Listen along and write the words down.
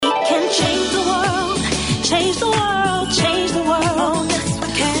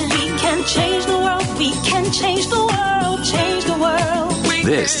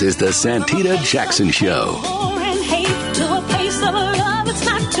This is the Santita Jackson Show.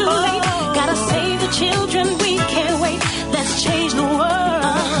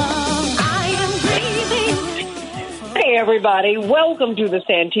 Hey, everybody. Welcome to the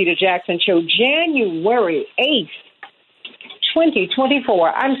Santita Jackson Show, January 8th,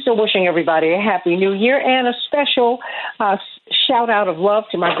 2024. I'm still wishing everybody a happy new year and a special shout out of love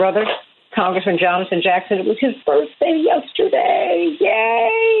to my brother, Congressman Jonathan Jackson. It was his birthday yesterday.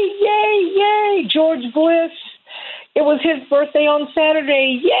 Yay, yay, yay. George Bliss. It was his birthday on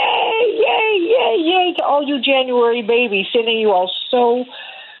Saturday. Yay, yay, yay, yay to all you January babies. Sending you all so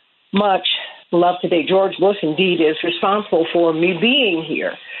much love today. George Bliss indeed is responsible for me being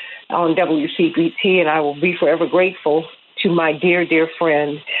here on WCPT, and I will be forever grateful to my dear, dear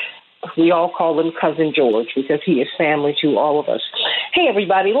friend. We all call him Cousin George because he is family to all of us. Hey,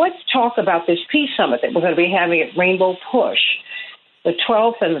 everybody, let's talk about this peace summit that we're going to be having at Rainbow Push. The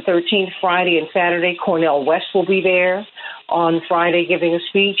 12th and the 13th, Friday and Saturday, Cornel West will be there on Friday giving a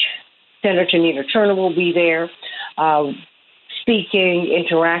speech. Senator Nina Turner will be there speaking,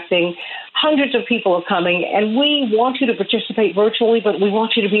 interacting. Hundreds of people are coming, and we want you to participate virtually, but we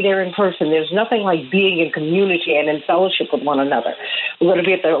want you to be there in person. There's nothing like being in community and in fellowship with one another. We're going to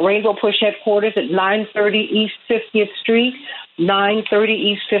be at the Rainbow Push headquarters at 930 East 50th Street, 930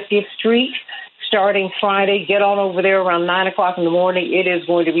 East 50th Street, starting Friday. Get on over there around 9 o'clock in the morning. It is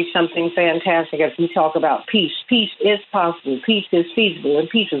going to be something fantastic as we talk about peace. Peace is possible. Peace is feasible, and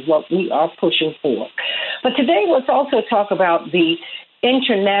peace is what we are pushing for. But today, let's also talk about the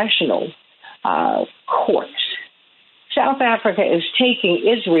international courts. South Africa is taking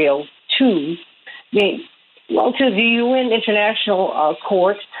Israel to the UN International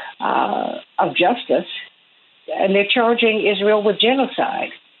Court of Justice, and they're charging Israel with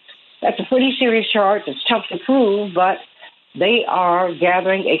genocide. That's a pretty serious charge. It's tough to prove, but they are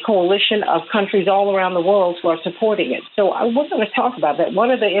gathering a coalition of countries all around the world who are supporting it. So we're going to talk about that. What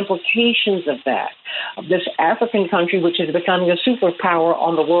are the implications of that, of this African country, which is becoming a superpower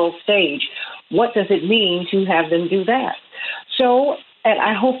on the world stage? What does it mean to have them do that? So, and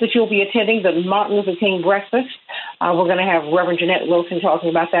I hope that you'll be attending the Martin Luther King breakfast. We're going to have Reverend Janette Wilson talking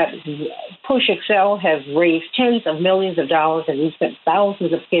about that. Push Excel has raised tens of millions of dollars, and we've sent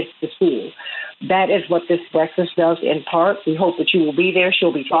thousands of kids to school. That is what this breakfast does in part. We hope that you will be there.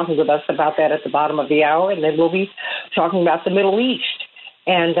 She'll be talking with us about that at the bottom of the hour, and then we'll be talking about the Middle East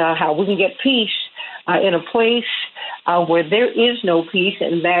and how we can get peace in a place where there is no peace,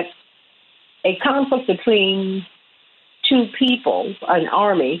 and that a conflict between two people, an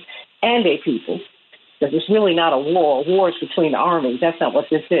army and a people, because it's really not a war. War is between armies. That's not what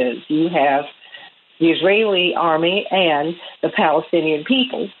this is. You have the Israeli army and the Palestinian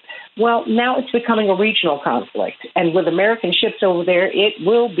people. Well, now it's becoming a regional conflict. And with American ships over there, it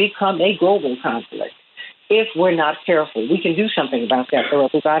will become a global conflict if we're not careful. We can do something about that, though,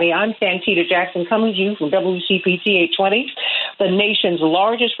 everybody. I'm Santita Jackson, coming to you from WCPT 820, the nation's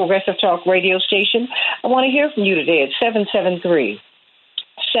largest progressive talk radio station. I want to hear from you today at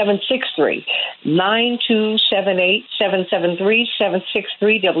 773-763-9278,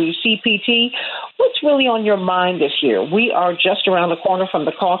 773-763 WCPT. What's really on your mind this year? We are just around the corner from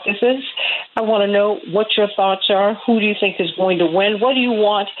the caucuses. I want to know what your thoughts are. Who do you think is going to win? What do you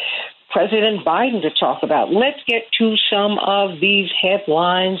want President Biden to talk about? Let's get to some of these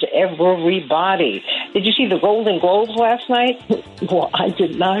headlines, everybody. Did you see the Golden Globes last night? Well, I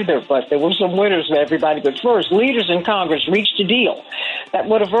didn't either, but there were some winners, everybody. But first, leaders in Congress reached a deal that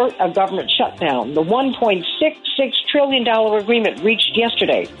would avert a government shutdown. The $1.66 trillion agreement reached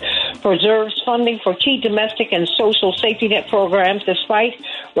yesterday preserves funding for key domestic and social safety net programs despite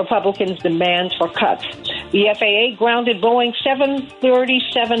Republicans' demands for cuts. The FAA grounded Boeing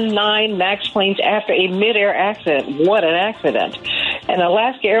 737-9 MAX planes after a mid-air accident. What an accident. And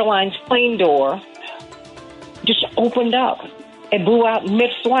Alaska Airlines plane door just opened up. It blew out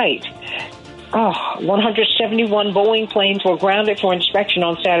mid-flight. 171 Boeing planes were grounded for inspection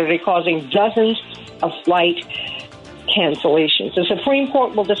on Saturday, causing dozens of flight cancellations. The Supreme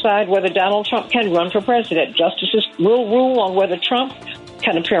Court will decide whether Donald Trump can run for president. Justices will rule on whether Trump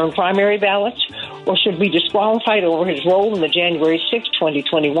can appear on primary ballots or should be disqualified over his role in the January 6,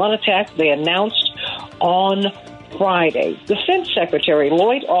 2021 attack they announced on Friday. Defense Secretary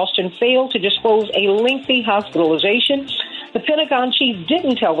Lloyd Austin failed to disclose a lengthy hospitalization. The Pentagon chief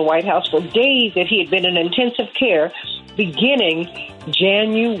didn't tell the White House for days that he had been in intensive care beginning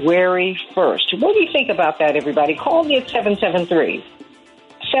January 1st. What do you think about that, everybody? Call me at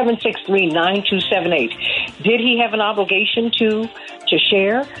 773-763-9278. Did he have an obligation to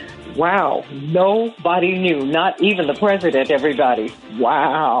share? Wow. Nobody knew, not even the president, everybody.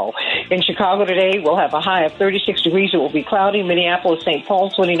 Wow. In Chicago today, we'll have a high of 36 degrees. It will be cloudy. Minneapolis, St. Paul,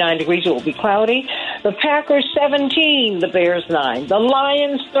 29 degrees. It will be cloudy. The Packers, 17. The Bears, 9. The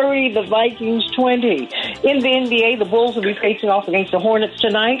Lions, 30. The Vikings, 20. In the NBA, the Bulls will be facing off against the Hornets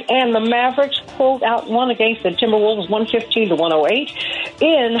tonight. And the Mavericks pulled out one against the Timberwolves, 115-108.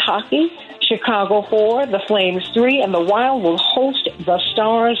 In hockey, Chicago 4, the Flames 3, and the Wild will host the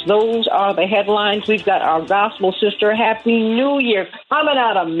Stars. Those are the headlines. We've got our gospel sister, Happy New Year, coming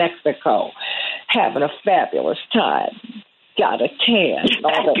out of Mexico, having a fabulous time. Got a tan,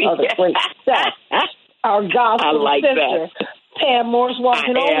 all that other great stuff. Our gospel sister. That. Pam Moore's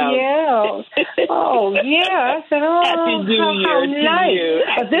walking over. Oh, yeah. I said, oh, Happy New Year how nice. You.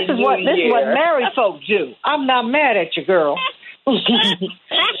 But this is what married folk do. I'm not mad at you, girl. Oh,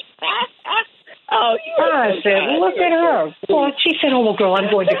 I said, look at her. Well, she said, oh, well, girl, I'm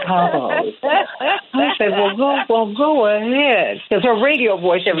going to Cabo. I said, well, go ahead. Because her radio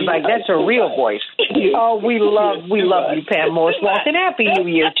voice, everybody, that's her real voice. Oh, we love you, Pam Morris Walton. Happy New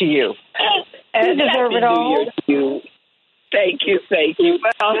Year to you. And deserve it all. New Year to you. Thank you.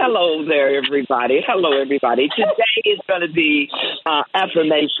 Well, hello there, everybody. Today is going to be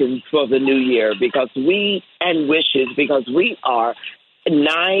affirmations for the new year because we are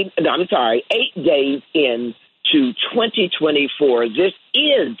 8 days into 2024. This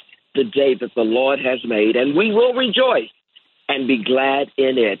is the day that the Lord has made, and we will rejoice and be glad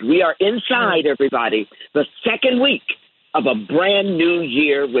in it. We are inside, everybody, the second week of a brand new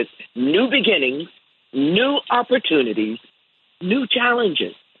year with new beginnings, new opportunities, new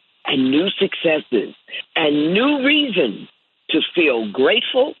challenges, and new successes, and new reasons to feel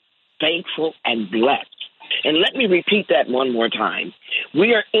grateful, thankful, and blessed. And let me repeat that one more time.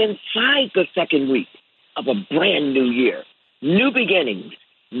 We are inside the second week of a brand new year. New beginnings,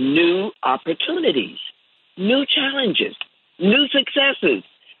 new opportunities, new challenges, new successes,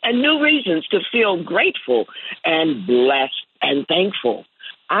 and new reasons to feel grateful and blessed and thankful.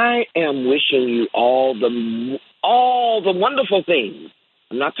 I am wishing you all the wonderful things.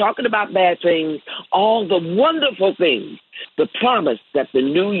 I'm not talking about bad things, all the wonderful things, the promise that the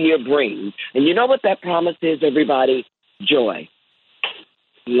new year brings. And you know what that promise is, everybody? Joy,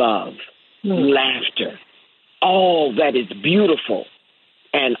 love, laughter, all that is beautiful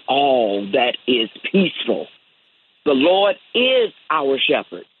and all that is peaceful. The Lord is our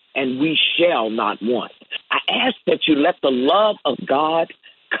shepherd, and we shall not want. I ask that you let the love of God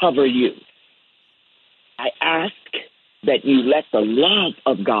cover you. I ask that you let the love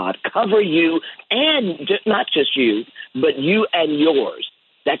of God cover you, and not just you, but you and yours.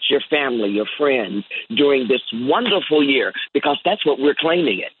 That's your family, your friends, during this wonderful year, because that's what we're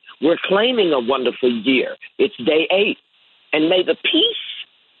claiming it. We're claiming a wonderful year. It's day 8. And may the peace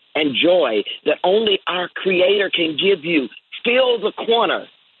and joy that only our Creator can give you fill the corner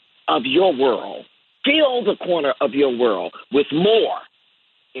of your world. Fill the corner of your world with more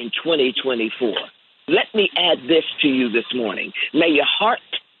in 2024. Let me add this to you this morning. May your heart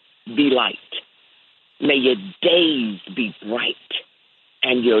be light. May your days be bright.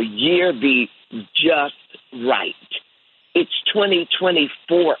 And your year be just right. It's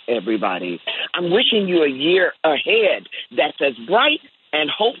 2024, everybody. I'm wishing you a year ahead that's as bright and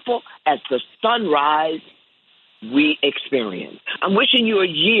hopeful as the sunrise we experience. I'm wishing you a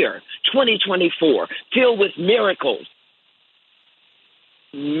year, 2024, filled with miracles,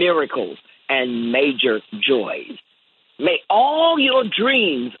 and major joys. May all of your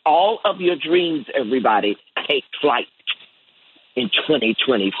dreams, everybody, take flight in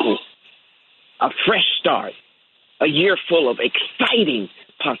 2024. A fresh start, a year full of exciting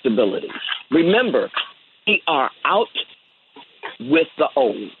possibilities. Remember, we are out with the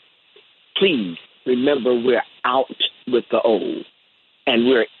old. Please remember, we're out with the old, and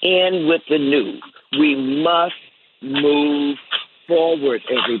we're in with the new. We must move forward,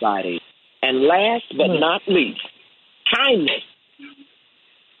 everybody. And last but not least, kindness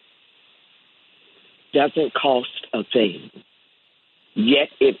doesn't cost a thing, yet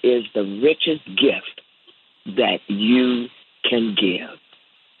it is the richest gift that you can give.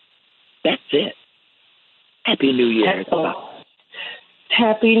 That's it. Happy New Year.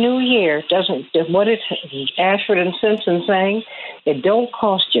 Happy New Year. What is Ashford and Simpson saying? It don't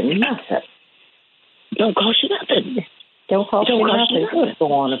cost you nothing. Don't cost you nothing. Don't cost you nothing.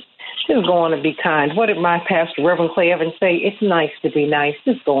 Just go on and be kind. What did my pastor, Reverend Clay Evans, say? It's nice to be nice.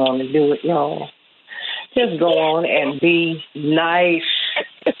 Just go on and do it, y'all. Just go on and be nice.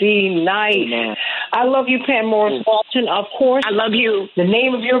 Be nice. I love you, Pam Morris Walton. Of course. I love you. The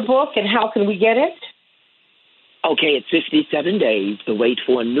name of your book and how can we get it? Okay, it's 57 days, the wait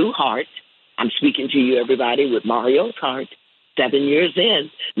for a new heart. I'm speaking to you, everybody, with Mario's heart. 7 years in,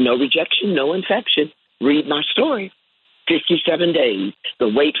 no rejection, no infection. Read my story. 57 days, the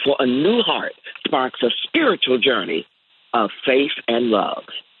wait for a new heart sparks a spiritual journey of faith and love.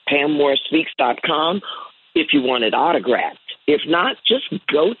 PamMooreSpeaks.com if you want it autographed. If not, just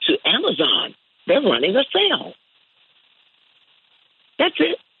go to Amazon. They're running a sale. That's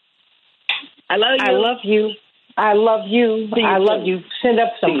it. I love you. I love you. I love you. I love you. Send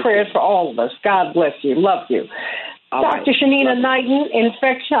up some prayers for all of us. God bless you. Love you. Dr. Shanina Knighton,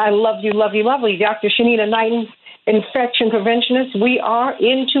 infection. I love you, love you, lovely. Dr. Shanina Knighton, infection preventionist. We are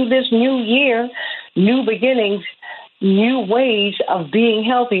into this new year, new beginnings, new ways of being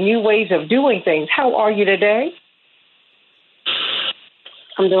healthy, new ways of doing things. How are you today?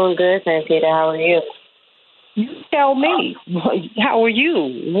 I'm doing good, Santita. How are you? You tell me. How are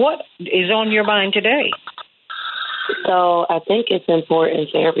you? What is on your mind today? So I think it's important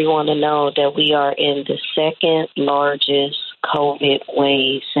for everyone to know that we are in the second largest COVID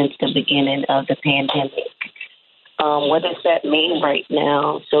wave since the beginning of the pandemic. What does that mean right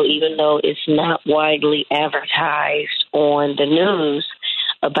now? So even though it's not widely advertised on the news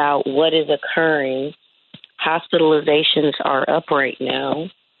about what is occurring, hospitalizations are up right now.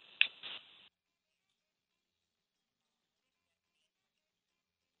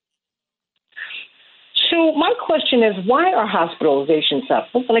 So my question is, why are hospitalizations up?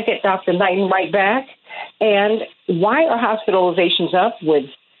 We're going to get Dr. Knighton right back. And why are hospitalizations up with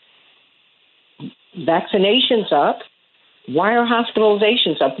vaccinations up? Why are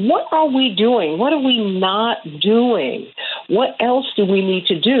hospitalizations up? What are we doing? What are we not doing? What else do we need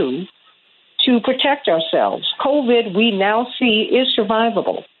to do to protect ourselves? COVID, we now see, is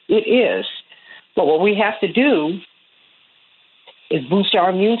survivable. It is. But what we have to do is boost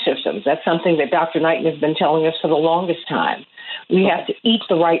our immune systems. That's something that Dr. Knighton has been telling us for the longest time. We have to eat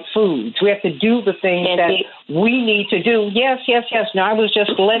the right foods. We have to do the things that we need to do. Yes. Now, I was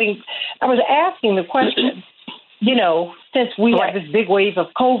asking the question, since we have this big wave of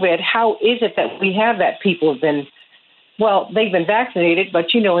COVID, how is it that we have that? People have been, they've been vaccinated, but,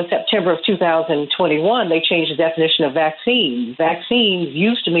 in September of 2021, they changed the definition of vaccines. Vaccines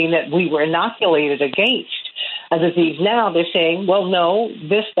used to mean that we were inoculated against a disease. Now they're saying, no,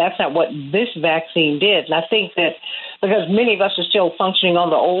 that's not what this vaccine did. And I think that because many of us are still functioning on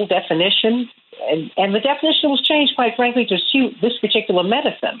the old definition, and the definition was changed, quite frankly, to suit this particular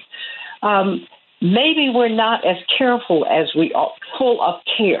medicine. Maybe we're not as careful as we are, full of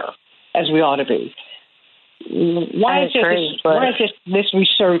care as we ought to be. Why is this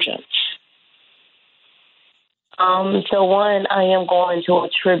resurgence? So one, I am going to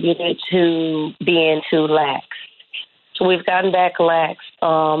attribute it to being too lax. So we've gotten back lax.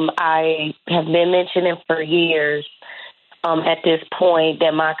 I have been mentioning for years at this point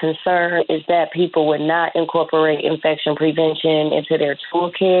that my concern is that people would not incorporate infection prevention into their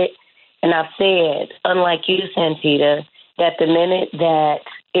toolkit. And I've said, unlike you, Santita, that the minute that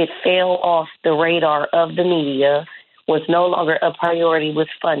it fell off the radar of the media, was no longer a priority with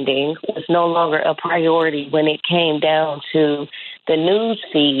funding, was no longer a priority when it came down to the news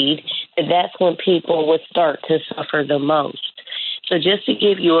feed, that's when people would start to suffer the most. So just to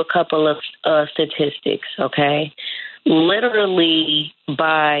give you a couple of statistics, okay? Literally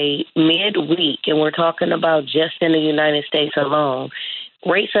by midweek, and we're talking about just in the United States alone,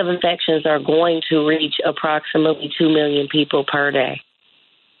 rates of infections are going to reach approximately 2 million people per day.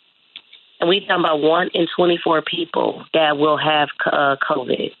 And we're talking about 1 in 24 people that will have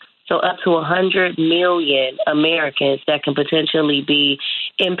COVID. So up to 100 million Americans that can potentially be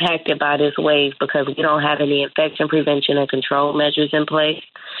impacted by this wave because we don't have any infection prevention and control measures in place.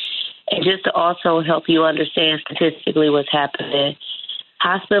 And just to also help you understand statistically what's happening,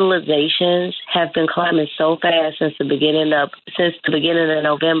 hospitalizations have been climbing so fast since the beginning of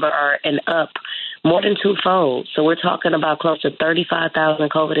November and up more than twofold. So we're talking about close to 35,000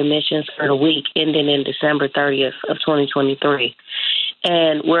 COVID admissions for the week ending in December 30th of 2023.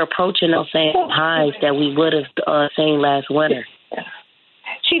 And we're approaching those same highs that we would have seen last winter.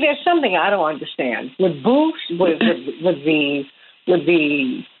 See, there's something I don't understand. With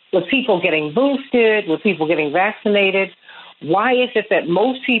people getting boosted, with people getting vaccinated, why is it that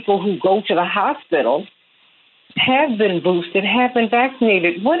most people who go to the hospital have been boosted, have been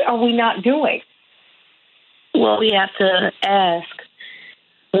vaccinated? What are we not doing? Well, we have to ask,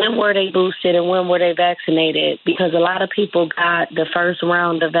 when were they boosted and when were they vaccinated? Because a lot of people got the first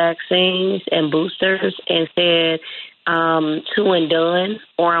round of vaccines and boosters and said 2 and done,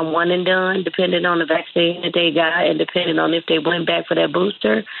 or I'm 1 and done, depending on the vaccine that they got and depending on if they went back for that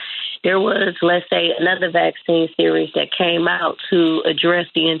booster. there was, let's say, another vaccine series that came out to address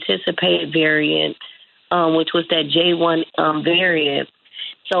the anticipated variant, which was that J1 variant.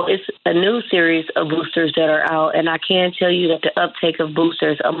 So it's a new series of boosters that are out, and I can tell you that the uptake of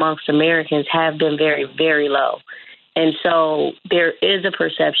boosters amongst Americans have been very, very low. And so there is a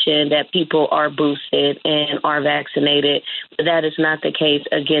perception that people are boosted and are vaccinated, but that is not the case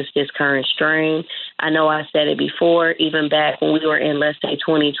against this current strain. I know I said it before, even back when we were in, let's say,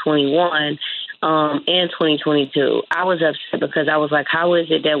 2021 and 2022. I was upset because I was like, how is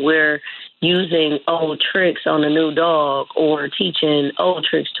it that we're using old tricks on a new dog or teaching old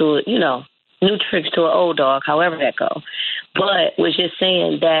tricks to, new tricks to an old dog, however that go. But was just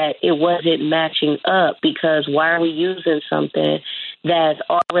saying that it wasn't matching up, because why are we using something that's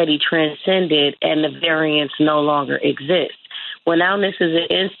already transcended and the variants no longer exist? Well, now this is an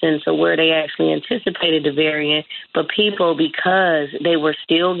instance of where they actually anticipated the variant, but people, because they were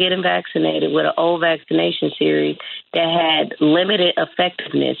still getting vaccinated with an old vaccination series that had limited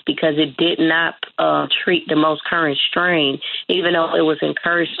effectiveness because it did not treat the most current strain, even though it was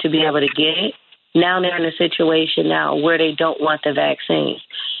encouraged to be able to get it. Now they're in a situation now where they don't want the vaccine.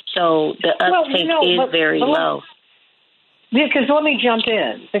 So the uptake is very low. Because let me jump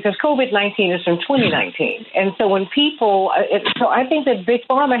in, because COVID-19 is from 2019. And so when people, so I think that Big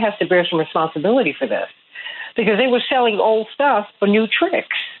Pharma has to bear some responsibility for this, because they were selling old stuff for new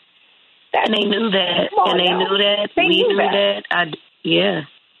tricks. And they knew that. We knew that. Yeah,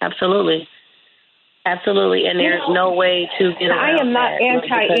 absolutely. Absolutely. And there's no way to get around I am not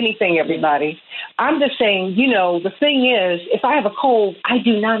anti-anything, everybody. I'm just saying, the thing is, if I have a cold, I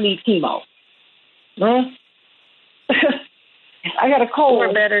do not need chemo. I got a cold.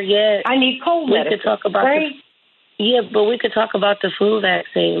 Or better yet, I need cold medicine. We could talk about but we could talk about the flu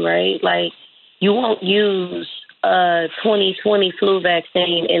vaccine, right? Like, you won't use 2020 flu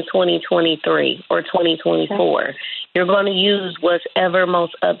vaccine in 2023 or 2024. You're going to use what's ever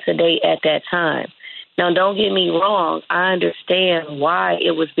most up to date at that time. Now, don't get me wrong. I understand why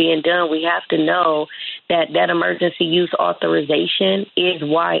it was being done. We have to know that emergency use authorization is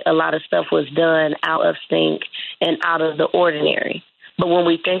why a lot of stuff was done out of sync and out of the ordinary. But when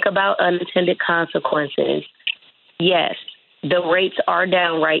we think about unintended consequences, yes, the rates are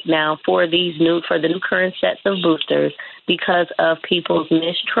down right now for the new current sets of boosters because of people's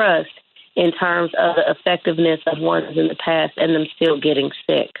mistrust in terms of the effectiveness of ones in the past and them still getting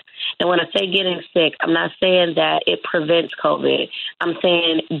sick. And when I say getting sick, I'm not saying that it prevents COVID. I'm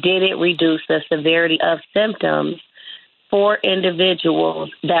saying, did it reduce the severity of symptoms for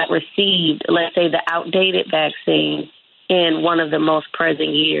individuals that received, let's say, the outdated vaccine in one of the most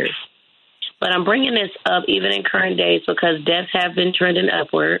present years? But I'm bringing this up even in current days because deaths have been trending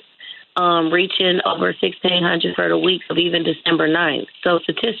upward, reaching over 1,600 for the week of even December 9th. So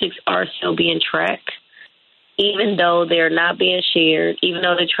statistics are still being tracked, even though they're not being shared, even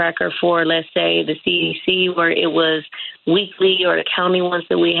though the tracker for, let's say, the CDC, where it was weekly, or the county ones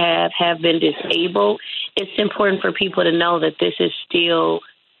that we have been disabled. It's important for people to know that this is still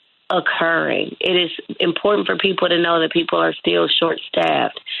occurring. It is important for people to know that people are still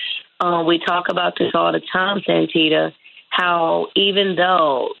short-staffed. We talk about this all the time, Santita, how even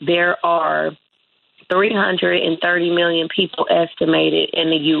though there are 330 million people estimated in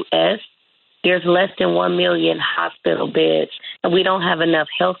the U.S., there's less than 1 million hospital beds, and we don't have enough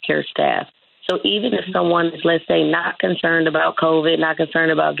healthcare staff. So even if someone is, let's say, not concerned about COVID, not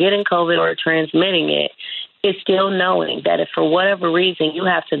concerned about getting COVID or transmitting it, it's still knowing that if for whatever reason you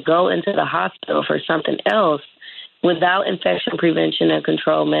have to go into the hospital for something else without infection prevention and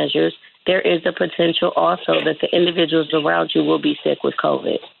control measures, there is the potential also that the individuals around you will be sick with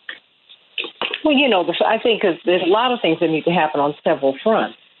COVID. Well, I think there's a lot of things that need to happen on several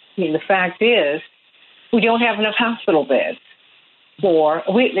fronts. I mean, the fact is, we don't have enough hospital beds.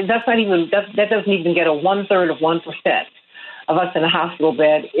 That doesn't even get a 1/3 of 1% of us in a hospital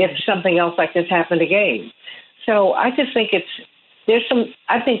bed if something else like this happened again. So I just think there's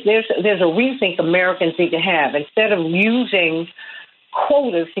a rethink Americans need to have. Instead of using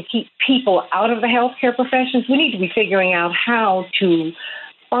quotas to keep people out of the healthcare professions, we need to be figuring out how to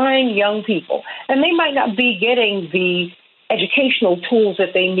find young people. And they might not be getting the educational tools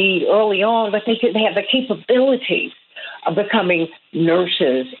that they need early on, but they have the capabilities of becoming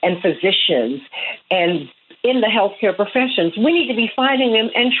nurses and physicians and in the healthcare professions. We need to be finding them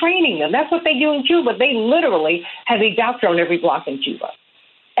and training them. That's what they do in Cuba. They literally have a doctor on every block in Cuba.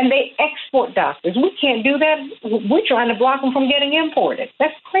 And they export doctors. We can't do that. We're trying to block them from getting imported.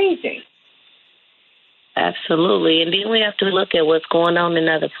 That's crazy. Absolutely. And then we have to look at what's going on in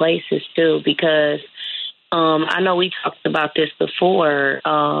other places, too, because I know we talked about this before.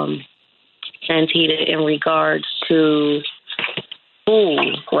 Santita, in regards to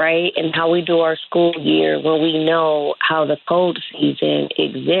school, right, and how we do our school year when we know how the cold season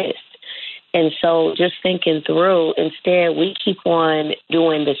exists. And so just thinking through, instead, we keep on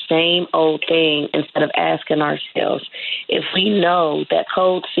doing the same old thing instead of asking ourselves, if we know that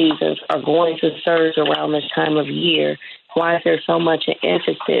cold seasons are going to surge around this time of year, why is there so much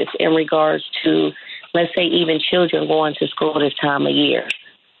emphasis in regards to, let's say, even children going to school this time of year?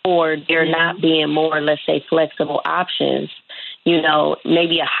 Or there not being more, let's say, flexible options,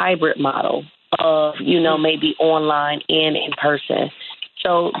 maybe a hybrid model of, maybe online and in person.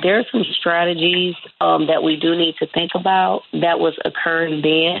 So there are some strategies that we do need to think about that was occurring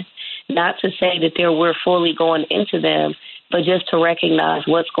then. Not to say that we're fully going into them, but just to recognize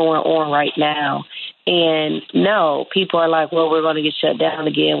what's going on right now. And no, people are like, well, we're going to get shut down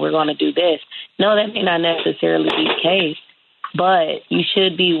again. We're going to do this. No, that may not necessarily be the case. But you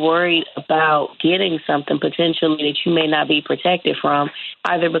should be worried about getting something potentially that you may not be protected from,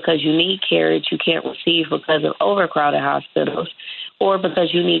 either because you need care that you can't receive because of overcrowded hospitals, or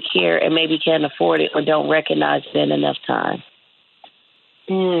because you need care and maybe can't afford it or don't recognize it in enough time.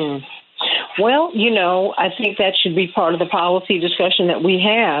 Well, I think that should be part of the policy discussion that we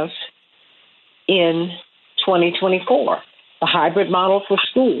have in 2024. The hybrid model for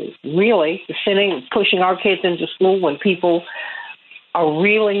school, really pushing our kids into school when people are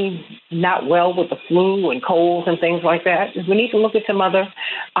really not well with the flu and colds and things like that. We need to look at some other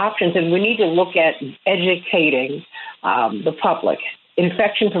options, and we need to look at educating the public.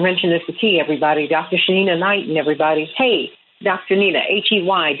 Infection prevention is the key, everybody. Dr. Shanina Knighton, everybody. Hey, Dr. Nina,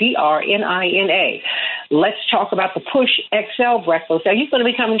 HEYDRNINA. Let's talk about the Push XL breakfast. Are you going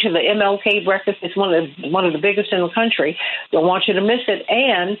to be coming to the MLK breakfast? It's one of the biggest in the country. Don't want you to miss it.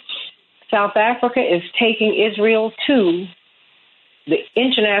 And South Africa is taking Israel to the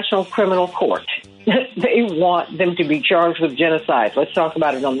International Criminal Court. They want them to be charged with genocide. Let's talk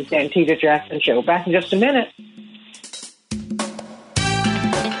about it on the Santita Jackson Show. Back in just a minute.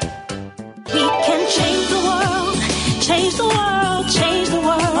 We can change the world, change the world, change the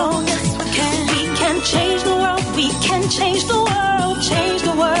world. Yes, we can. We can change the world, we can change the world, change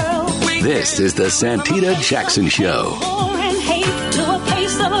the world. This is the Santita Jackson Show. War and hate to a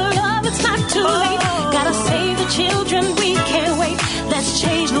place of love, it's not too late. Gotta save the children, we can't wait. Let's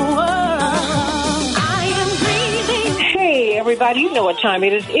change the world. I am breathing. Hey, everybody, you know what time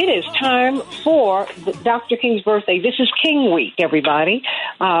it is. It is time for Dr. King's birthday. This is King Week, everybody.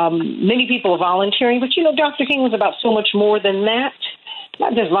 Many people are volunteering, but Dr. King was about so much more than that.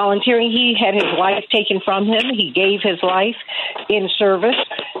 Not just volunteering. He had his life taken from him. He gave his life in service.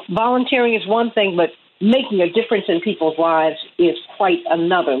 Volunteering is one thing, but making a difference in people's lives is quite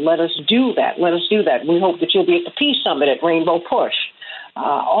another. Let us do that. Let us do that. We hope that you'll be at the Peace Summit at Rainbow Push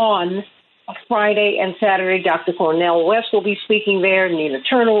on Friday and Saturday. Dr. Cornell West will be speaking there. Nina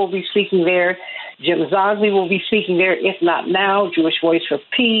Turner will be speaking there. Jim Zogby will be speaking there, if not now. Jewish Voice for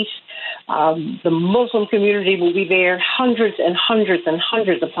Peace. The Muslim community will be there. Hundreds and hundreds and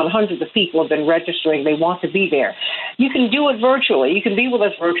hundreds upon hundreds of people have been registering. They want to be there. You can do it virtually. You can be with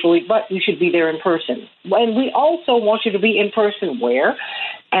us virtually, but you should be there in person. And we also want you to be in person where?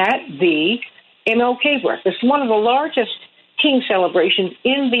 At the MLK breakfast. It's one of the largest King celebrations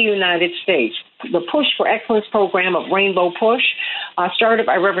in the United States. The Push for Excellence program of Rainbow Push, started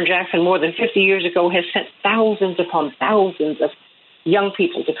by Reverend Jackson more than 50 years ago, has sent thousands upon thousands of young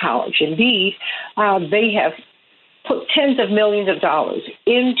people to college. Indeed, they have put tens of millions of dollars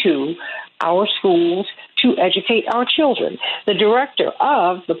into our schools to educate our children. The director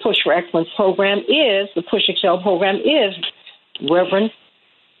of the Push for Excellence program the Push Excel program is Reverend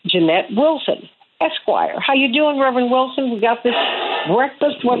Janette Wilson, Esquire. How you doing, Reverend Wilson? We got this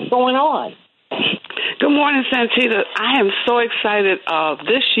breakfast. What's going on? Good morning, Santita. I am so excited.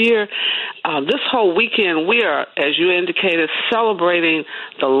 This year, this whole weekend, we are, as you indicated, celebrating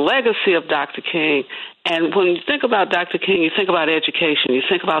the legacy of Dr. King. And when you think about Dr. King, you think about education, you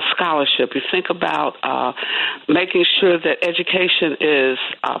think about scholarship, you think about making sure that education is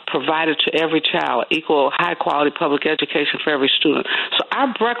provided to every child, equal, high-quality public education for every student. So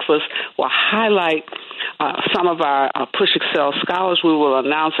our breakfast will highlight some of our Push Excel scholars. We will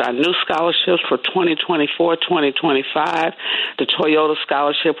announce our new scholarships for 2024-2025. The Toyota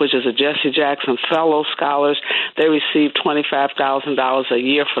Scholarship, which is a Jesse Jackson Fellow Scholars, they receive $25,000 a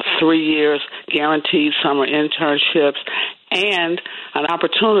year for 3 years, guaranteed summer internships, and an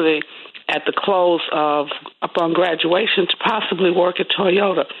opportunity at the close of, upon graduation, to possibly work at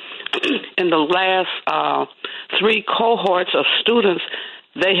Toyota. In the last 3 cohorts of students,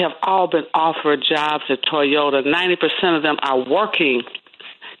 they have all been offered jobs at Toyota. 90% of them are working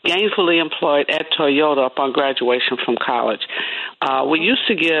gainfully employed at Toyota upon graduation from college. We used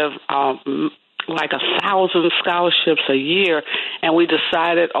to give like 1,000 scholarships a year, and we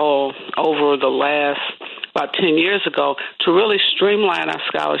decided over the last about 10 years ago to really streamline our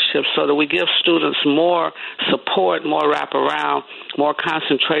scholarships so that we give students more support, more wraparound, more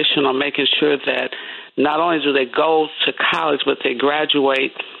concentration on making sure that not only do they go to college, but they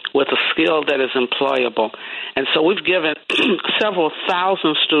graduate with a skill that is employable. And so we've given several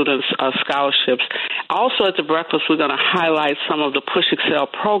thousand students scholarships. Also at the breakfast, we're going to highlight some of the Push Excel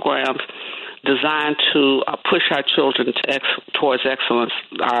programs designed to push our children towards excellence.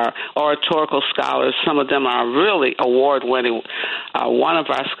 Our oratorical scholars, some of them are really award-winning. One of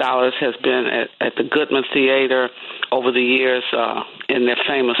our scholars has been at the Goodman Theater over the years in their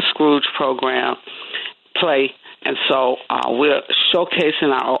famous Scrooge program play. And so we're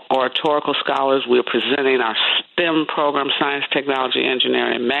showcasing our oratorical scholars. We're presenting our STEM program, science, technology,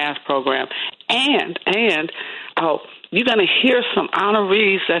 engineering, and math program. And you're going to hear some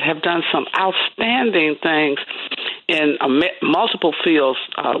honorees that have done some outstanding things in multiple fields.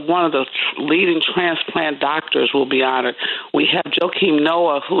 One of the leading transplant doctors will be honored. We have Joakim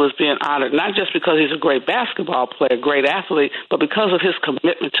Noah, who is being honored, not just because he's a great basketball player, great athlete, but because of his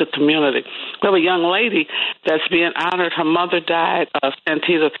commitment to community. We have a young lady that's being honored. Her mother died,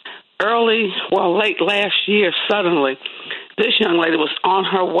 Santita, late last year, suddenly. This young lady was on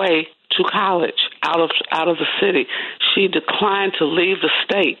her way to college out of the city. She declined to leave the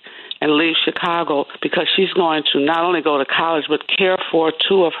state and leave Chicago because she's going to not only go to college but care for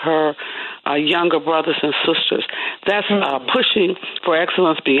two of her younger brothers and sisters. That's pushing for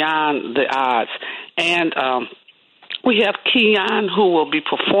excellence beyond the odds. And we have Keon, who will be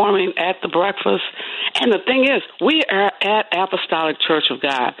performing at the breakfast. And the thing is, we are at Apostolic Church of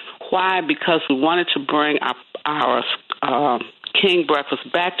God. Why? Because we wanted to bring our King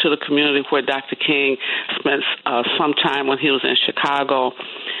breakfast back to the community where Dr. King spent some time when he was in Chicago.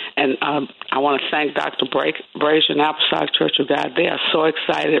 And I want to thank Dr. Brazier and Apostolic Church of God. They are so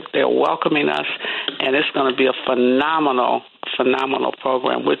excited. They're welcoming us, and it's going to be a phenomenal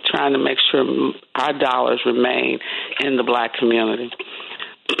program. We're trying to make sure our dollars remain in the Black community.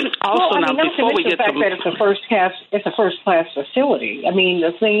 Also, now before we get to that it's a first class facility. I mean,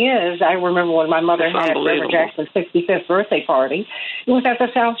 the thing is, I remember when my mother had Reverend Jackson's 65th birthday party. It was at the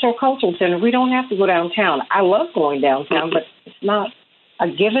South Shore Cultural Center. We don't have to go downtown. I love going downtown, but it's not a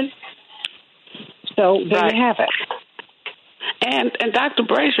given. So there you have it. And Dr.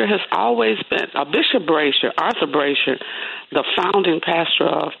 Brazier has always been, Bishop Brazier, Arthur Brazier, the founding pastor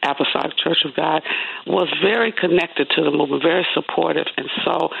of Apostolic Church of God, was very connected to the movement, very supportive. And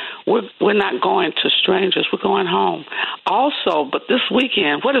so we're not going to strangers. We're going home. Also, but this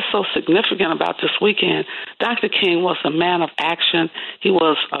weekend, what is so significant about this weekend, Dr. King was a man of action. He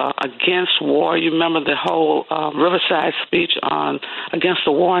was against war. You remember the whole Riverside speech against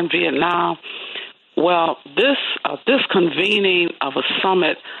the war in Vietnam. Well, this convening of a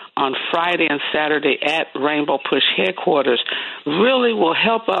summit on Friday and Saturday at Rainbow Push headquarters really will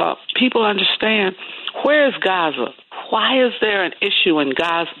help people understand, where is Gaza? Why is there an issue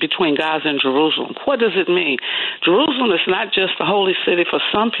between Gaza and Jerusalem? What does it mean? Jerusalem is not just the holy city for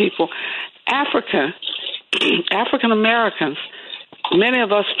some people. African Americans, many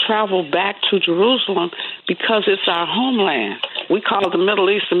of us travel back to Jerusalem because it's our homeland. We call the Middle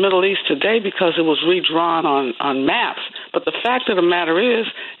East today because it was redrawn on maps. But the fact of the matter is,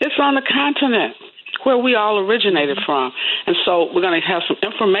 it's on the continent where we all originated from. And so we're going to have some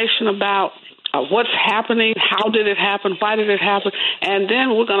information about what's happening, how did it happen, why did it happen, and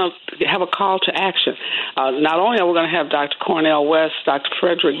then we're going to have a call to action. Not only are we going to have Dr. Cornell West, Dr.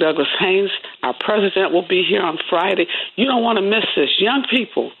 Frederick Douglass Haynes, our president will be here on Friday. You don't want to miss this. Young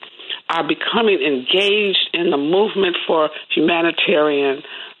people are becoming engaged in the movement for humanitarian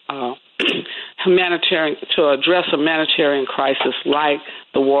to address a humanitarian crisis like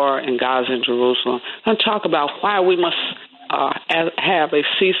the war in Gaza and Jerusalem. I'm going to talk about why we must have a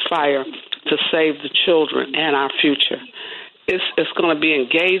ceasefire to save the children and our future. It's going to be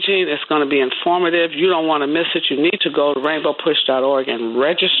engaging. It's going to be informative. You don't want to miss it. You need to go to rainbowpush.org and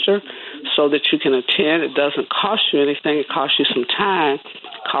register so that you can attend. It doesn't cost you anything. It costs you some time,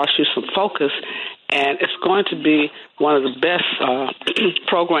 costs you some focus, and it's going to be one of the best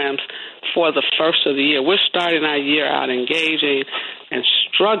programs for the first of the year. We're starting our year out engaging and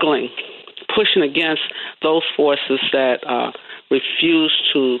struggling, pushing against those forces that refuse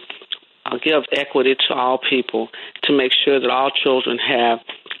to give equity to all people, to make sure that all children have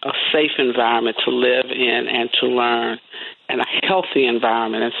a safe environment to live in and to learn, and a healthy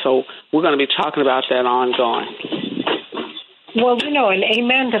environment. And so we're going to be talking about that ongoing. Well, and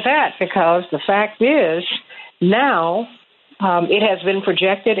amen to that, because the fact is now it has been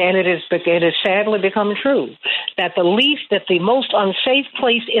projected, and it has sadly become true, that the most unsafe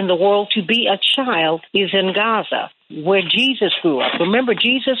place in the world to be a child is in Gaza, where Jesus grew up. Remember,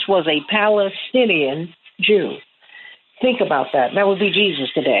 Jesus was a Palestinian Jew. Think about that. That would be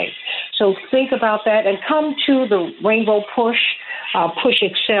Jesus today. So think about that, and come to the Rainbow Push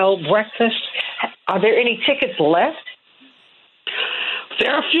Excel breakfast. Are there any tickets left?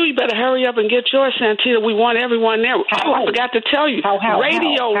 There are a few. You better hurry up and get yours, Santita. We want everyone there. I forgot to tell you.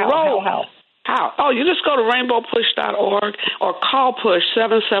 Radio Row. How? Oh, you just go to rainbowpush.org or call Push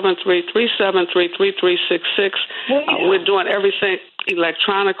 773-373-3366. We're doing everything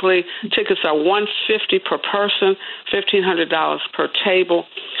electronically. Tickets are $150 per person, $1,500 per table.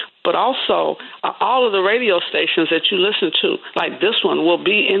 But also, all of the radio stations that you listen to, like this one, will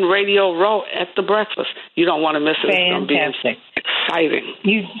be in Radio Row at the breakfast. You don't want to miss it. Fantastic. It's going to be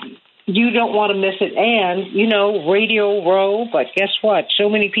exciting. You don't want to miss it. And, Radio Row, but guess what? So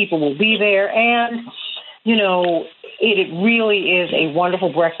many people will be there. And, it really is a wonderful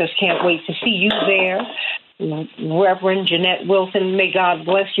breakfast. Can't wait to see you there. Reverend Janette Wilson, may God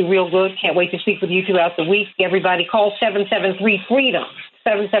bless you real good. Can't wait to speak with you throughout the week. Everybody call 773-FREEDOM.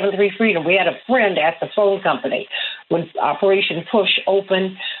 773-FREEDOM. We had a friend at the phone company when Operation Push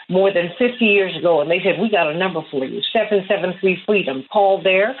opened more than 50 years ago, and they said, we got a number for you, 773-FREEDOM. Call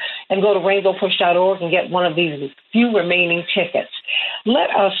there and go to rainbowpush.org and get one of these few remaining tickets. Let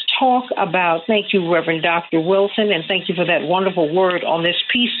us talk about, thank you, Reverend Dr. Wilson, and thank you for that wonderful word on this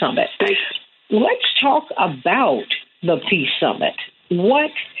Peace Summit. Let's talk about the Peace Summit.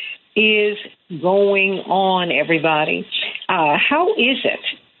 What is going on, everybody? How is it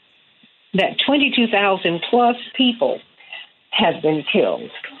that 22,000 plus people have been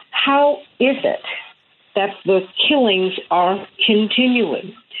killed? How is it that the killings are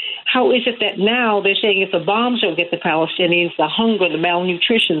continuing? How is it that now they're saying if the bombs don't get the Palestinians, the hunger, the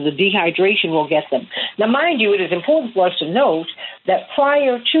malnutrition, the dehydration will get them? Now, mind you, it is important for us to note that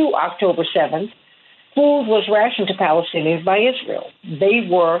prior to October 7th, food was rationed to Palestinians by Israel. They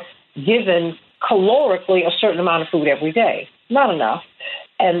were given calorically a certain amount of food every day. Not enough.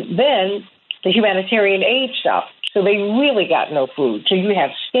 And then the humanitarian aid stopped. So they really got no food. So you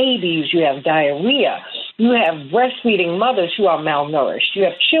have scabies, you have diarrhea, you have breastfeeding mothers who are malnourished, you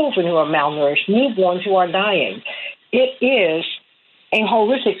have children who are malnourished, newborns who are dying. It is a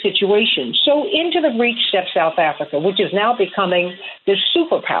horrific situation. So into the breach steps South Africa, which is now becoming the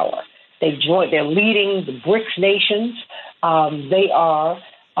superpower. They're leading the BRICS nations. They are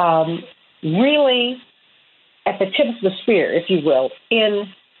really at the tip of the spear, if you will,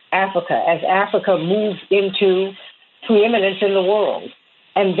 in Africa, as Africa moves into preeminence in the world.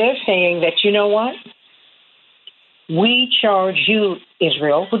 And they're saying that, you know what? We charge you,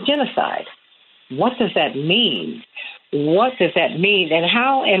 Israel, with genocide. What does that mean? What does that mean? And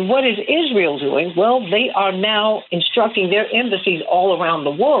how and what is Israel doing? Well, they are now instructing their embassies all around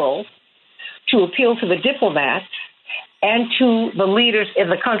the world to appeal to the diplomats and to the leaders in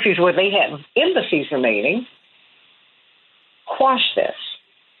the countries where they have embassies remaining. Quash this.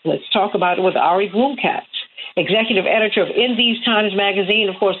 Let's talk about it with Ari Bloomekatz, executive editor of In These Times magazine.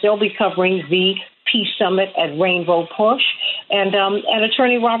 Of course, they'll be covering the Peace Summit at Rainbow Push. And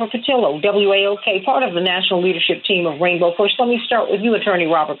Attorney Robert Patillo, WAOK, part of the national leadership team of Rainbow Push. Let me start with you, Attorney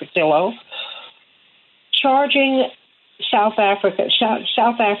Robert Patillo. Charging South Africa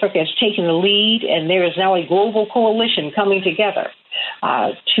has taken the lead, and there is now a global coalition coming together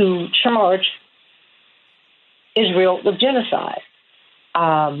to charge Israel with genocide.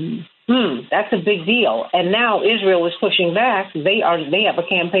 That's a big deal. And now Israel is pushing back. They have a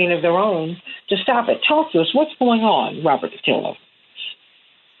campaign of their own to stop it. Talk to us. What's going on, Robert Patillo?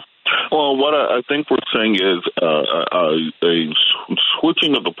 Well, what I think we're seeing is a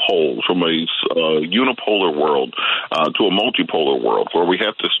switching of the poles from a unipolar world to a multipolar world, where we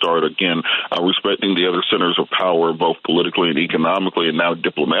have to start, again, respecting the other centers of power, both politically and economically and now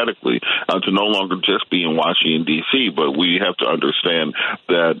diplomatically, to no longer just be in Washington, D.C., but we have to understand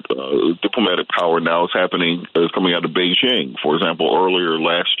that diplomatic power now is coming out of Beijing. For example, earlier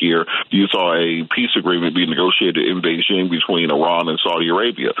last year, you saw a peace agreement be negotiated in Beijing between Iran and Saudi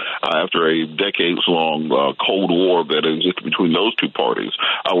Arabia. after a decades-long Cold War that existed between those two parties.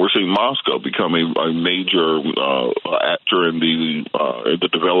 We're seeing Moscow become a major actor in the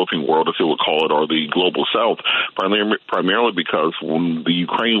developing world, if you would call it, or the global South, primarily because when the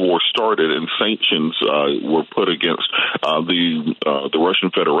Ukraine war started and sanctions were put against the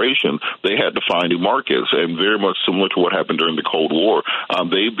Russian Federation, they had to find new markets, and very much similar to what happened during the Cold War,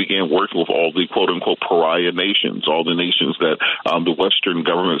 they began working with all the quote-unquote pariah nations, all the nations that the Western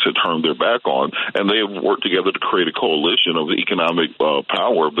governments had turned their back on, and they have worked together to create a coalition of economic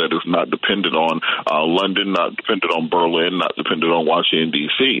power that is not dependent on London, not dependent on Berlin, not dependent on Washington,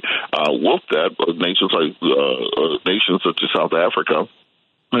 D.C. With that, nations such as South Africa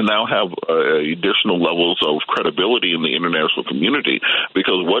and now have additional levels of credibility in the international community,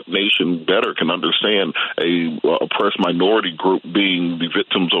 because what nation better can understand a oppressed minority group being the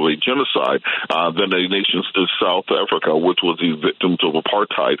victims of a genocide than a nation such as South Africa, which was the victims of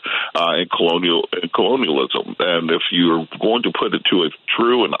apartheid and colonialism. And if you're going to put it to a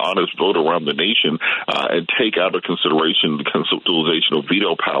true and honest vote around the nation and take out of consideration the conceptualization of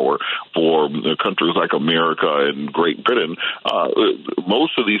veto power for countries like America and Great Britain,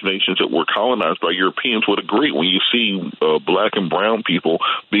 most of these nations that were colonized by Europeans would agree. When you see black and brown people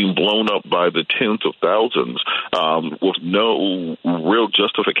being blown up by the tens of thousands with no real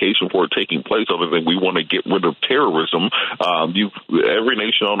justification for it taking place other than we want to get rid of terrorism, every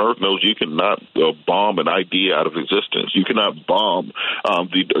nation on earth knows you cannot bomb an idea out of existence. You cannot bomb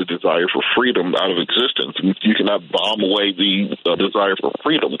the desire for freedom out of existence. You cannot bomb away the desire for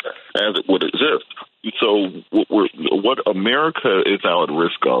freedom as it would exist. So what America is now at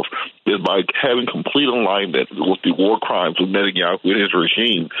risk of is by having complete alignment with the war crimes of Netanyahu and his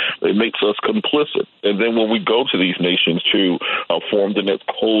regime, it makes us complicit. And then when we go to these nations to form the next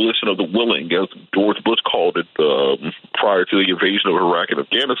coalition of the willing, as George Bush called it prior to the invasion of Iraq and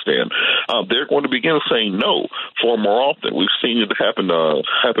Afghanistan, they're going to begin saying no far more often. We've seen it happen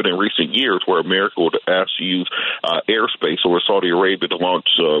in recent years where America would ask to use airspace over Saudi Arabia to launch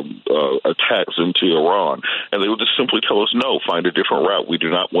attacks into Iran, and they would just simply tell us no, find a different route. We do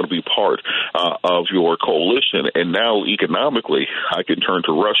not want to be part of your coalition. And now economically, I can turn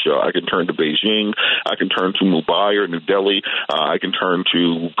to Russia, I can turn to Beijing, I can turn to Mumbai or New Delhi, I can turn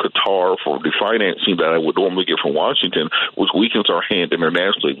to Qatar for the financing that I would normally get from Washington, which weakens our hand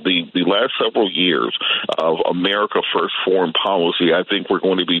internationally. The last several years of America First foreign policy, I think we're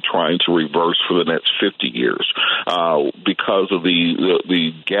going to be trying to reverse for the next 50 years because of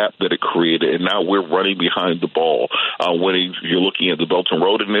the gap that it created. And now we're running behind the ball. When you're looking at the Belt and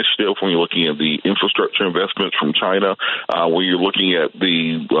Road Initiative, when you're looking at the infrastructure investments from China, when you're looking at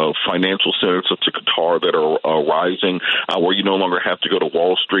the financial centers such as Qatar that are rising, where you no longer have to go to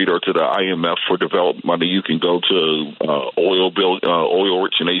Wall Street or to the IMF for development money, you can go to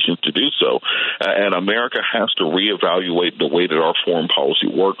oil-rich nations to do so. And America has to reevaluate the way that our foreign policy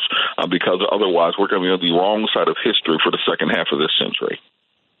works, because otherwise we're going to be on the wrong side of history for the second half of this century.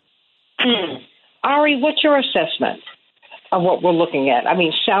 Ari, what's your assessment of what we're looking at? I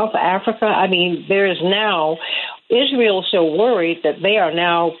mean, South Africa, there is now, Israel is so worried that they are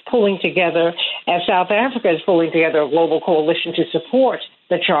now pulling together, as South Africa is pulling together a global coalition to support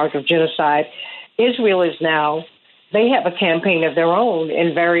the charge of genocide. Israel is now, they have a campaign of their own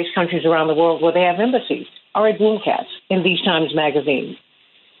in various countries around the world where they have embassies. Ari Bloomekatz in These Times magazine.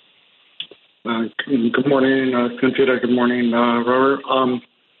 Good morning, Santita. Good morning, Robert. I'm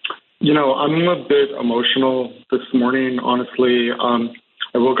a bit emotional this morning, honestly.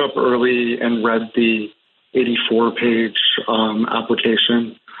 I woke up early and read the 84-page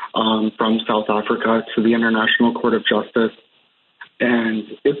application from South Africa to the International Court of Justice, and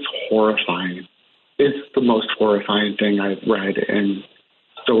it's horrifying. It's the most horrifying thing I've read in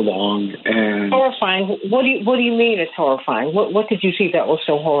so long. And horrifying? What do you mean it's horrifying? What did you see that was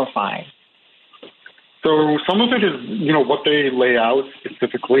so horrifying? So some of it is, what they lay out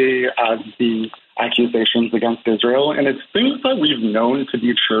specifically as the accusations against Israel. And it's things that we've known to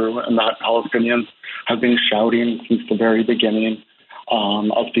be true and that Palestinians have been shouting since the very beginning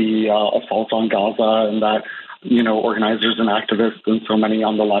of the assault on Gaza, and that, organizers and activists and so many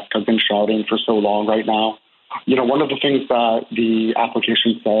on the left have been shouting for so long right now. One of the things that the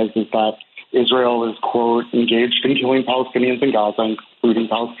application says is that Israel is, quote, engaged in killing Palestinians in Gaza, including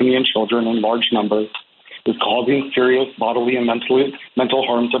Palestinian children in large numbers, is causing serious bodily and mental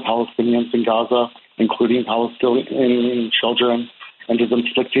harm to Palestinians in Gaza, including Palestinian children, and is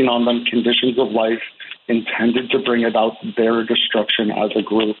inflicting on them conditions of life intended to bring about their destruction as a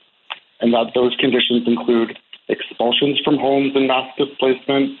group. And that those conditions include expulsions from homes and mass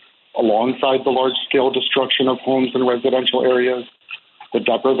displacement, alongside the large-scale destruction of homes and residential areas, the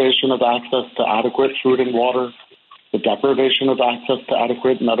deprivation of access to adequate food and water, the deprivation of access to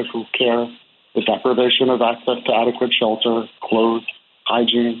adequate medical care, the deprivation of access to adequate shelter, clothes,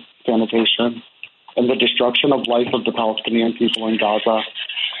 hygiene, sanitation, and the destruction of life of the Palestinian people in Gaza,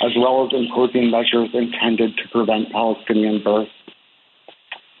 as well as imposing measures intended to prevent Palestinian birth.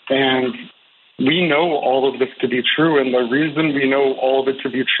 And we know all of this to be true, and the reason we know all of it to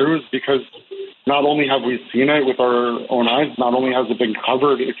be true is because not only have we seen it with our own eyes, not only has it been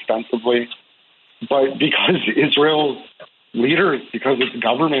covered extensively, but because Israel's leaders, because its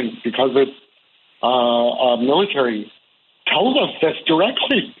government, because its military tells us this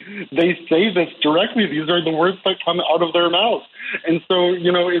directly. They say this directly. These are the words that come out of their mouths. And so,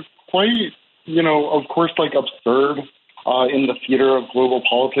 it's quite, of course, absurd in the theater of global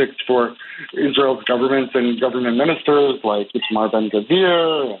politics for Israel's government and government ministers like Itamar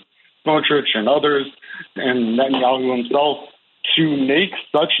Ben-Gvir and Smotrich and others, and Netanyahu himself, to make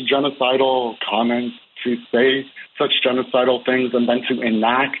such genocidal comments, to say such genocidal things, and then to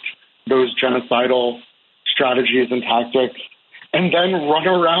enact those genocidal strategies and tactics, and then run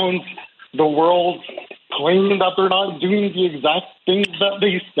around the world claiming that they're not doing the exact things that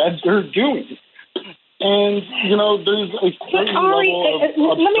they said they're doing. And, there's a certain level of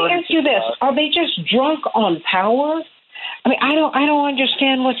let me ask you this. Are they just drunk on power? I mean, I don't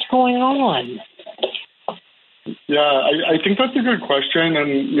understand what's going on. Yeah, I think that's a good question.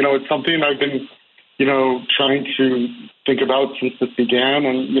 And, it's something I've been, trying to think about since this began.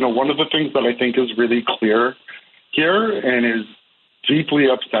 And, one of the things that I think is really clear here and is deeply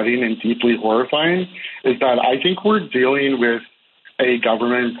upsetting and deeply horrifying is that I think we're dealing with a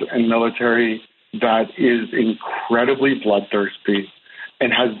government and military that is incredibly bloodthirsty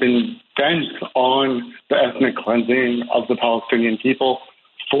and has been bent on the ethnic cleansing of the Palestinian people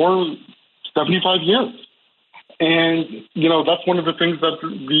for 75 years. And, that's one of the things that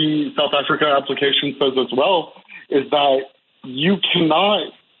the South Africa application says as well, is that you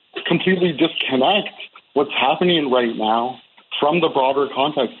cannot completely disconnect what's happening right now from the broader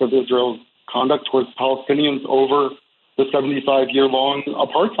context of Israel's conduct towards Palestinians over the 75-year-long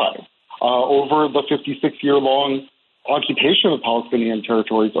apartheid, over the 56-year-long occupation of Palestinian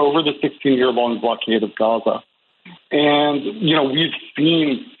territories, over the 16-year-long blockade of Gaza. And, we've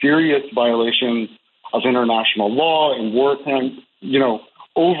seen serious violations of international law and war crimes,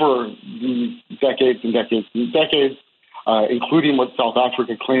 over the decades and decades and decades, including what South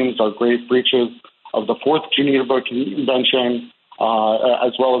Africa claims are grave breaches of the Fourth Geneva Convention,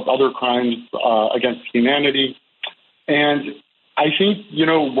 as well as other crimes against humanity. And I think,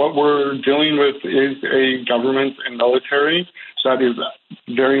 what we're dealing with is a government and military that is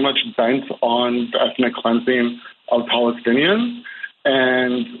very much bent on the ethnic cleansing of Palestinians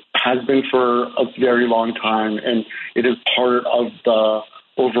and has been for a very long time. And it is part of the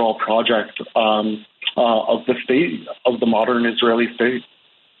overall project of the state, of the modern Israeli state.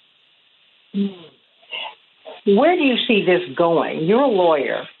 Where do you see this going? You're a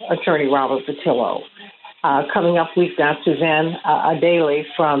lawyer, Attorney Robert Patillo. Coming up, we've got Suzanne Adely,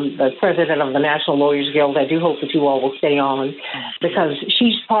 from the president of the National Lawyers Guild. I do hope that you all will stay on because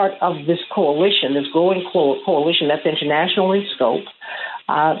she's part of this coalition, this growing coalition that's international in scope.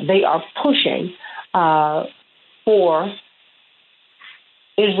 They are pushing for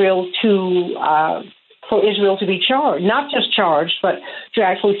Israel to be charged, not just charged, but to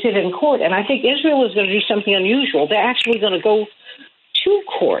actually sit in court. And I think Israel is going to do something unusual. They're actually going to go to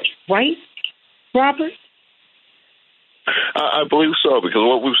court, right, Robert? I believe so, because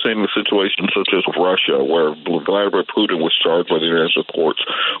what we've seen in situations such as with Russia, where Vladimir Putin was charged by the international courts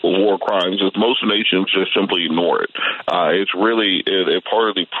with war crimes, is most nations just simply ignore it. It's really a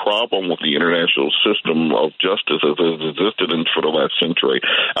part of the problem with the international system of justice as it has existed for the last century,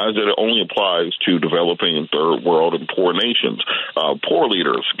 is that it only applies to developing and third world and poor nations. Poor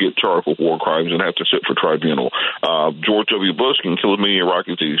leaders get charged with war crimes and have to sit for tribunal. George W. Bush can kill as many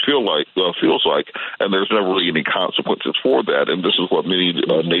Iraqis as he feels like, and there's never really any consequences for that. And this is what many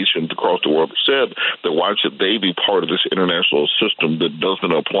nations across the world have said, that why should they be part of this international system that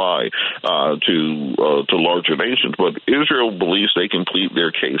doesn't apply to larger nations? But Israel believes they can plead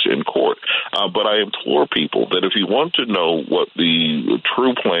their case in court. But I implore people that if you want to know what the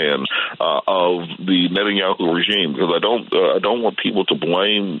true plan of the Netanyahu regime, because I don't want people to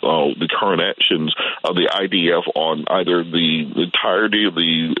blame the current actions of the IDF on either the entirety of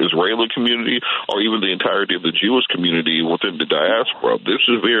the Israeli community or even the entirety of the Jewish community community within the diaspora. This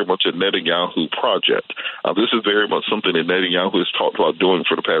is very much a Netanyahu project. This is very much something that Netanyahu has talked about doing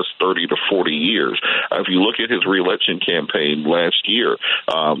for the past 30 to 40 years. If you look at his re-election campaign last year,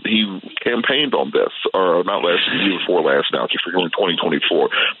 he campaigned on this, or not last year, before last now, just for 2024,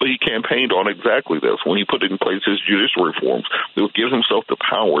 but he campaigned on exactly this when he put in place his judicial reforms that would give himself the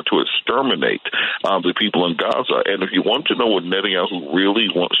power to exterminate the people in Gaza. And if you want to know what Netanyahu really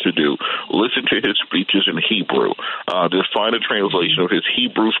wants to do, listen to his speeches in Hebrew. Just find a translation of his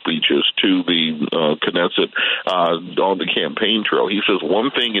Hebrew speeches to the Knesset on the campaign trail. He says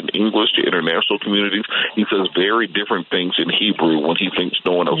one thing in English to international communities. He says very different things in Hebrew when he thinks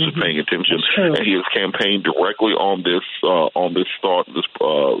no one else is paying attention. And he has campaigned directly on this thought,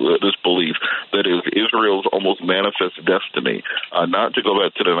 this belief that is Israel's almost manifest destiny, not to go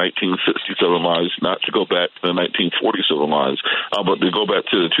back to the 1967 lines, not to go back to the 1947 lines, but to go back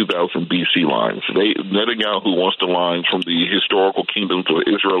to the 2000 BC lines. Netanyahu wants the lines from the historical kingdoms of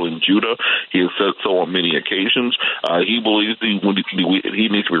Israel and Judah. He has said so on many occasions. He believes he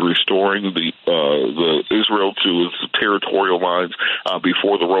needs to be restoring the Israel to its territorial lines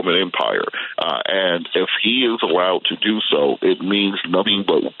before the Roman Empire. And if he is allowed to do so, it means nothing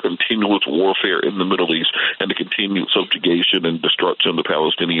but continuous warfare in the Middle East and the continued subjugation and destruction of the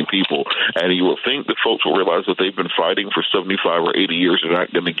Palestinian people. And you will think that folks will realize that they've been fighting for 75 or 80 years. They're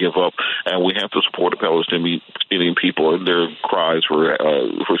not going to give up. And we have to support the Palestinian people in their cries for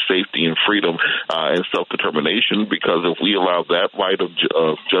safety and freedom and self-determination, because if we allow that light of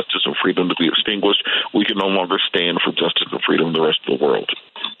justice and freedom to be extinguished, we can no longer stand for justice and freedom in the rest of the world.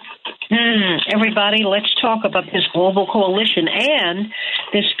 Everybody, let's talk about this global coalition and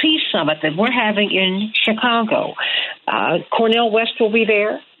this peace summit that we're having in Chicago. Cornel West will be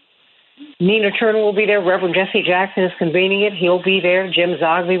there. Nina Turner will be there. Reverend Jesse Jackson is convening it. He'll be there. Jim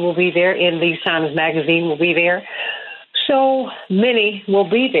Zogby will be there. In These Times Magazine will be there. So many will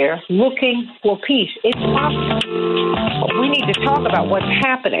be there looking for peace. It's possible. We need to talk about what's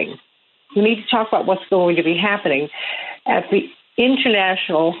happening. We need to talk about what's going to be happening at the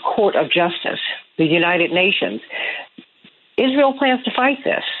International Court of Justice, the United Nations. Israel plans to fight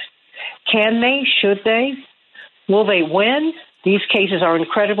this. Can they? Should they? Will they win? These cases are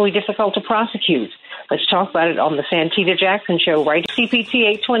incredibly difficult to prosecute. Let's talk about it on the Santita Jackson Show, right? CPT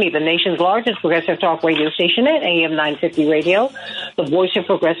 820, the nation's largest progressive talk radio station at AM 950 Radio, the voice of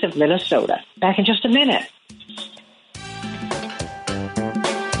progressive Minnesota. Back in just a minute.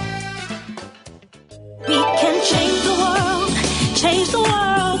 We can change the world, change the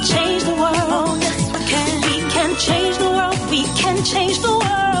world, change the world. Yes, we can. We can change the world, we can change the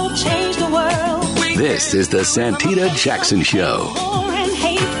world, change the world. This is the Santita Jackson Show. War and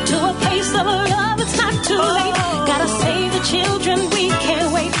hate to a place of love, it's not too late. Gotta save the children, we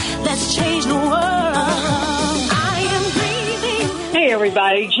can't wait. Let's change the world. I am breathing. Hey,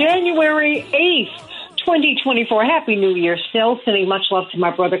 everybody. January 8th. 2024. Happy New Year still. Sending much love to my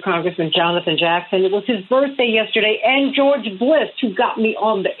brother, Congressman Jonathan Jackson. It was his birthday yesterday. And George Bliss, who got me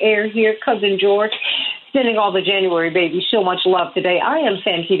on the air here, cousin George, sending all the January babies so much love today. I am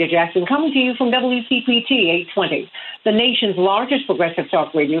Santita Jackson, coming to you from WCPT 820, the nation's largest progressive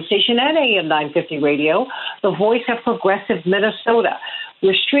talk radio station at AM 950 Radio, the voice of progressive Minnesota.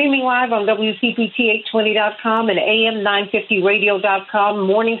 We're streaming live on WCPT820.com and AM950Radio.com.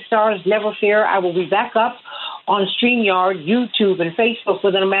 Morning Stars, never fear. I will be back up on StreamYard, YouTube, and Facebook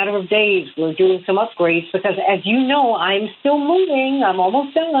within a matter of days. We're doing some upgrades because, as you know, I'm still moving. I'm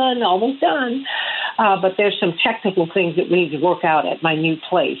almost done. But there's some technical things that we need to work out at my new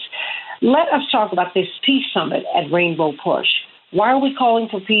place. Let us talk about this peace summit at Rainbow Push. Why are we calling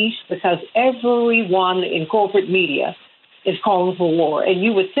for peace? Because everyone in corporate media is calling for war. And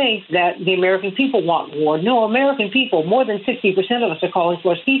you would think that the American people want war. No, American people, more than 60% of us are calling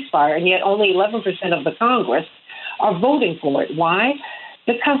for a ceasefire, and yet only 11% of the Congress are voting for it. Why?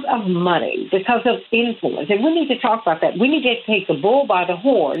 Because of money, because of influence. And we need to talk about that. We need to take the bull by the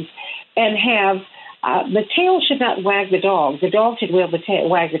horns and have the tail should not wag the dog. The dog should wag the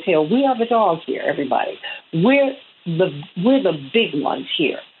tail. We are the dogs here, everybody. We're the big ones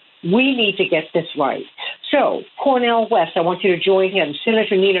here. We need to get this right. So, Cornel West, I want you to join him.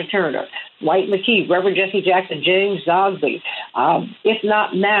 Senator Nina Turner, Dwight McKee, Reverend Jesse Jackson, James Zogby, If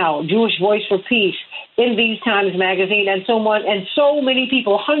Not Now, Jewish Voice for Peace, In These Times Magazine, and so on. And so many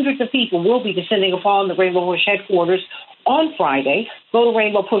people, hundreds of people, will be descending upon the Rainbow Push headquarters on Friday. Go to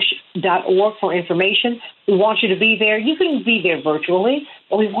rainbowpush.org for information. We want you to be there. You can be there virtually,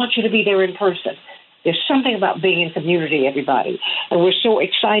 but we want you to be there in person. There's something about being in community, everybody. And we're so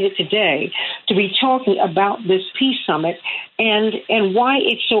excited today to be talking about this peace summit and why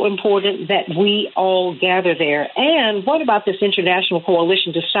it's so important that we all gather there. And what about this international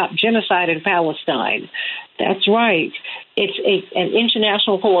coalition to stop genocide in Palestine? That's right. It's an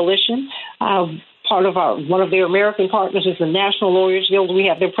international coalition. Part of one of their American partners is the National Lawyers Guild. We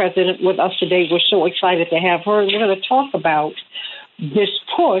have their president with us today. We're so excited to have her. And we're going to talk about this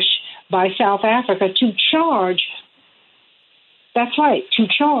push by South Africa to charge, that's right, to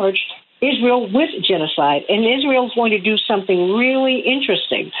charge Israel with genocide. And Israel's going to do something really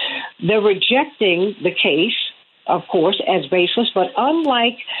interesting. They're rejecting the case, of course, as baseless, but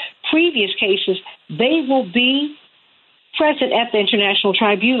unlike previous cases, they will be present at the International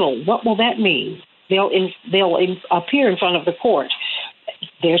Tribunal. What will that mean? They'll appear in front of the court.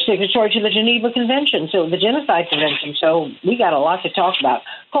 They're signatory to the Geneva Convention, so the Genocide Convention. So we got a lot to talk about.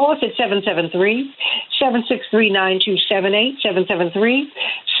 Call us at 773-763-9278,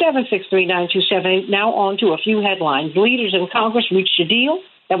 773-763-9278. Now on to a few headlines. Leaders in Congress reached a deal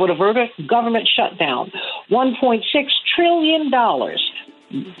that would avert a government shutdown. $1.6 trillion.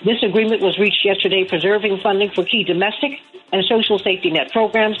 This agreement was reached yesterday, preserving funding for key domestic and social safety net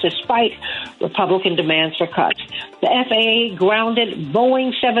programs despite Republican demands for cuts. The FAA grounded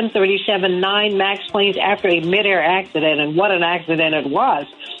Boeing 737-9 MAX planes after a midair accident, and what an accident it was.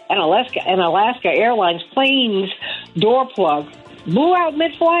 And Alaska Airlines plane's door plug blew out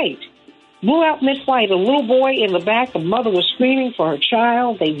mid-flight. A little boy in the back, the mother was screaming for her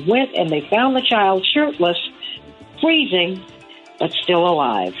child. They went and they found the child shirtless, freezing, but still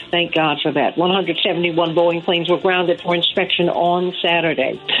alive. Thank God for that. 171 Boeing planes were grounded for inspection on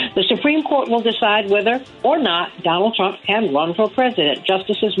Saturday. The Supreme Court will decide whether or not Donald Trump can run for president.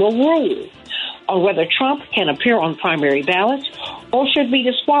 Justices will rule on whether Trump can appear on primary ballots or should be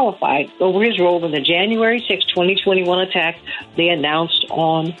disqualified over his role in the January 6, 2021 attack they announced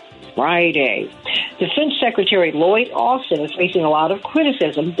on Friday. Defense Secretary Lloyd Austin is facing a lot of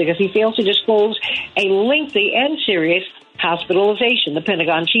criticism because he failed to disclose a lengthy and serious hospitalization. The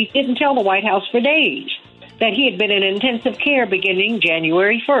Pentagon chief didn't tell the White House for days that he had been in intensive care beginning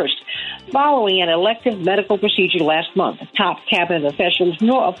January 1st, following an elective medical procedure last month. Top cabinet officials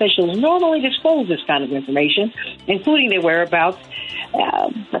normally disclose this kind of information, including their whereabouts,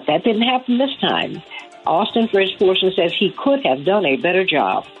 but that didn't happen this time. Austin, for his portion, says he could have done a better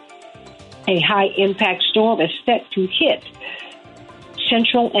job. A high-impact storm is set to hit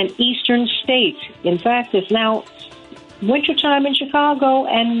central and eastern states. In fact, it's now wintertime in Chicago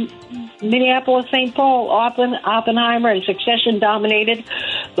and Minneapolis, St. Paul. Oppenheimer and Succession dominated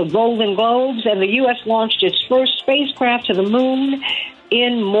the Golden Globes, and the U.S. launched its first spacecraft to the moon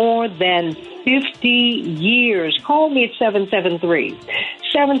in more than 50 years. Call me at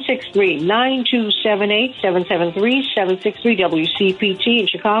 773-763-9278, 773-763-WCPT. In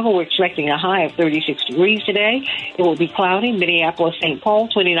Chicago, we're expecting a high of 36 degrees today. It will be cloudy. Minneapolis, St. Paul,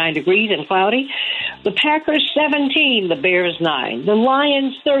 29 degrees and cloudy. The Packers 17, the Bears 9. The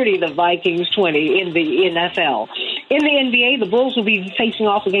Lions 30, the Vikings 20 in the NFL. In the NBA, the Bulls will be facing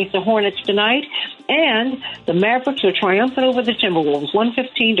off against the Hornets tonight, and the Mavericks are triumphant over the Timberwolves,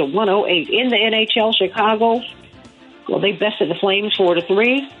 115-108. In the NHL, Chicago, well, they bested the Flames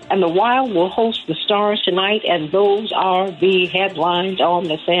 4-3, and the Wild will host the Stars tonight, and those are the headlines on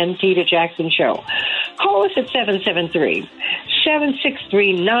the Santita Jackson Show. Call us at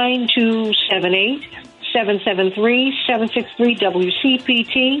 773-763-9278,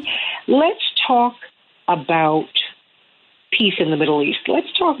 773-763-WCPT. Let's talk about peace in the Middle East.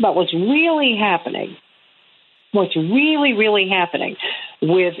 Let's talk about what's really happening. What's really happening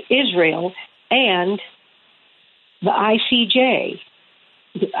with Israel and the ICJ.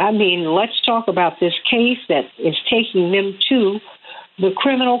 I mean, let's talk about this case that is taking them to the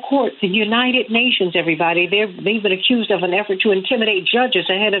criminal court, the United Nations, everybody. They've been accused of an effort to intimidate judges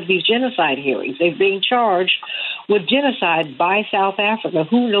ahead of these genocide hearings. They're being charged with genocide by South Africa.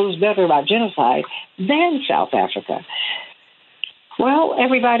 Who knows better about genocide than South Africa? Well,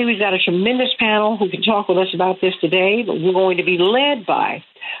 everybody, we've got a tremendous panel who can talk with us about this today, but we're going to be led by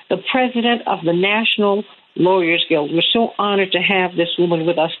the president of the National Lawyers Guild. We're so honored to have this woman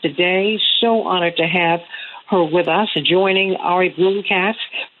with us today, so honored to have her with us, joining Ari Bloomekatz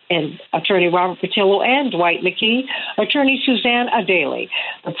and Attorney Robert Patillo and Dwight McKee, Attorney Suzanne Adely,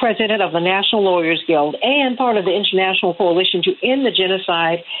 the president of the National Lawyers Guild and part of the International Coalition to End the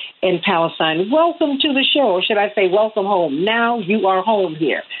Genocide in Palestine. Welcome to the show, or should I say welcome home. Now you are home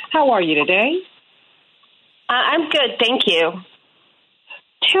here. How are you today? I'm good, thank you.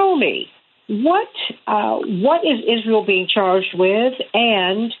 Tell me, what is Israel being charged with,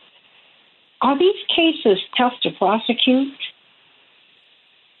 and Are these cases tough to prosecute?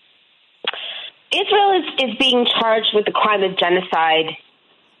 Israel is being charged with the crime of genocide,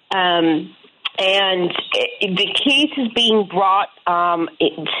 and the case is being brought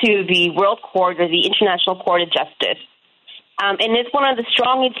to the World Court or the International Court of Justice. And it's one of the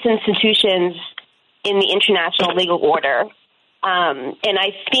strongest institutions in the international legal order. And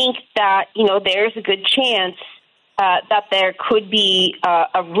I think that, there's a good chance that there could be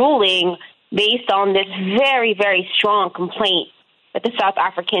a ruling based on this very, very strong complaint that the South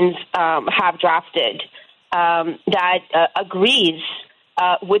Africans have drafted that agrees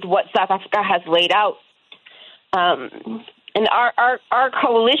with what South Africa has laid out. And our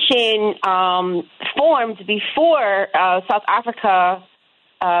coalition formed before South Africa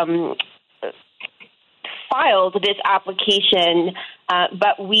filed this application,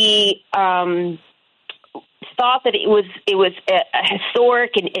 but we thought that it was a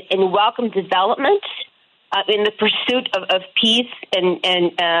historic and welcome development in the pursuit of peace and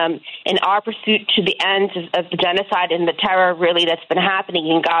in our pursuit to the end of the genocide and the terror really that's been happening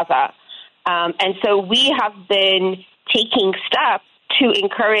in Gaza. And so we have been taking steps to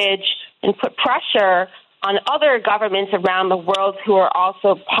encourage and put pressure on other governments around the world who are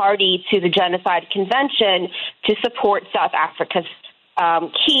also party to the Genocide Convention to support South Africa's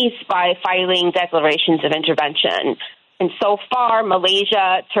case by filing declarations of intervention. And so far,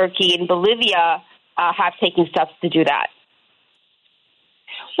 Malaysia, Turkey, and Bolivia have taken steps to do that.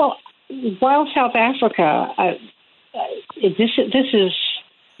 Well, while South Africa, this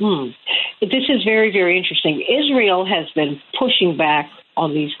is very, very interesting. Israel has been pushing back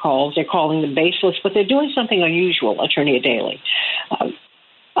on these calls. They're calling them baseless, but they're doing something unusual, Attorney Adely.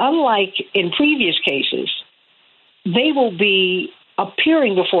 Unlike in previous cases, they will be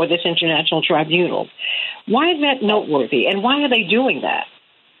appearing before this international tribunal. Why is that noteworthy, and why are they doing that?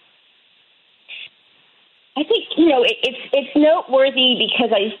 I think, it's noteworthy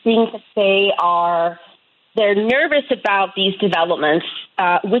because I think that they're nervous about these developments,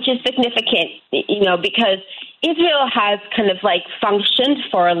 which is significant, because Israel has kind of functioned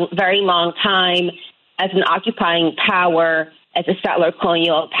for a very long time as an occupying power, as a settler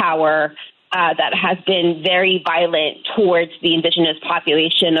colonial power that has been very violent towards the indigenous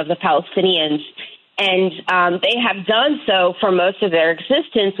population of the Palestinians. And they have done so for most of their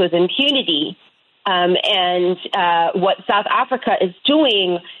existence with impunity. And what South Africa is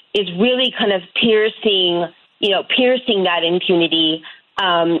doing is really kind of piercing that impunity.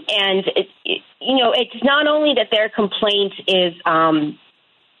 And it's not only that their complaint is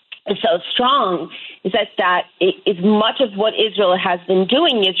so strong, is that much of what Israel has been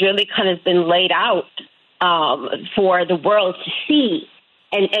doing is really kind of been laid out for the world to see.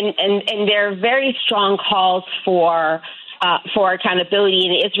 And there are very strong calls for accountability,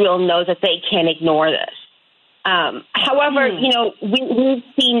 and Israel knows that they can't ignore this. However, we've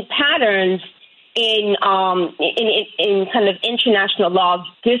seen patterns in kind of international law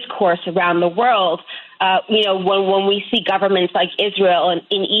discourse around the world. When we see governments like Israel and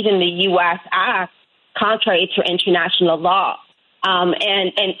even the U.S. act contrary to international law,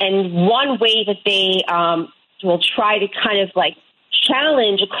 and one way that they will try to kind of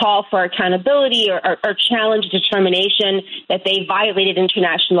challenge a call for accountability or challenge determination that they violated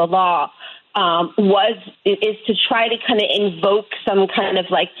international law is to try to kind of invoke some kind of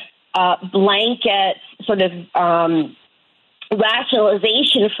blanket sort of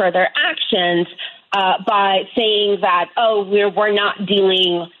rationalization for their actions by saying that we're not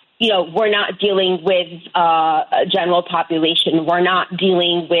dealing with a general population, we're not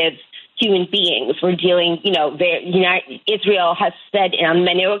dealing with human beings. We're dealing, Israel has said on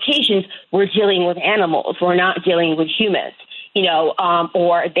many occasions, we're dealing with animals. We're not dealing with humans.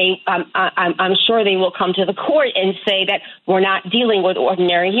 Or I'm sure they will come to the court and say that we're not dealing with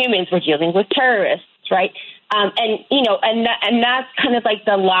ordinary humans. We're dealing with terrorists, right? And that's kind of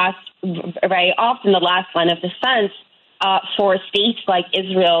very often the last line of defense for states like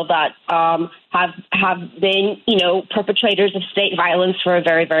Israel that have been, perpetrators of state violence for a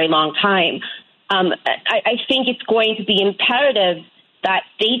very, very long time. I think it's going to be imperative that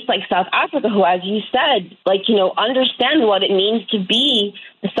states like South Africa, who, as you said, understand what it means to be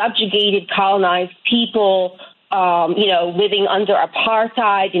a subjugated, colonized people, living under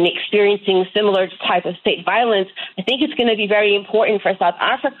apartheid and experiencing similar type of state violence. I think it's going to be very important for South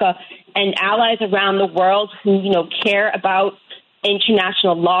Africa and allies around the world who, care about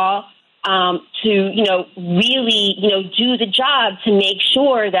international law to, really, do the job to make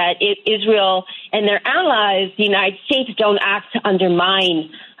sure that Israel and their allies, the United States, don't act to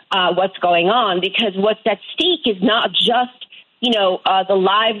undermine what's going on, because what's at stake is not just the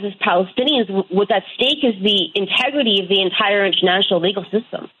lives of Palestinians. What's at stake is the integrity of the entire international legal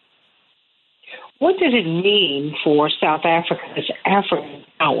system. What does it mean for South Africa's African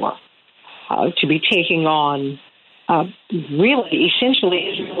power to be taking on, really, essentially,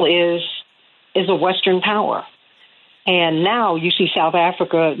 Israel is a Western power? And now you see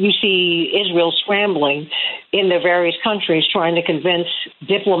Israel scrambling in their various countries, trying to convince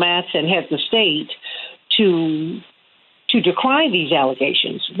diplomats and heads of state to decry these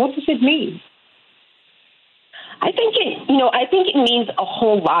allegations. What does it mean? I think it means a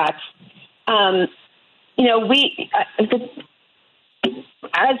whole lot. As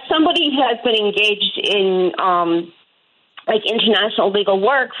somebody who has been engaged in international legal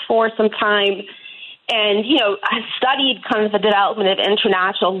work for some time, and I've studied kind of the development of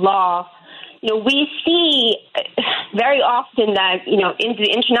international law, we see very often that in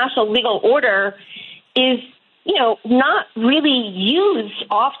the international legal order is not really used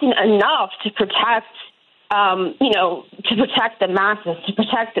often enough to protect the masses, to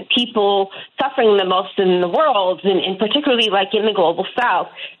protect the people suffering the most in the world, and particularly like in the global South,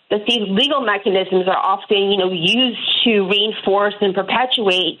 that these legal mechanisms are often, used to reinforce and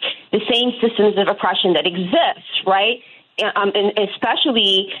perpetuate the same systems of oppression that exist, right? And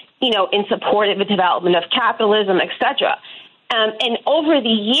especially, in support of the development of capitalism, et cetera. And over the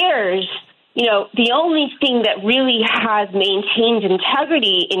years, the only thing that really has maintained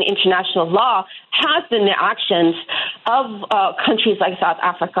integrity in international law has been the actions of countries like South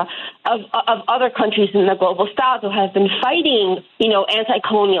Africa, of other countries in the global South who have been fighting,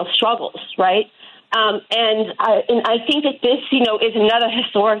 anti-colonial struggles, right? And I think that this, is another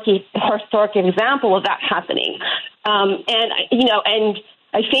historic example of that happening. And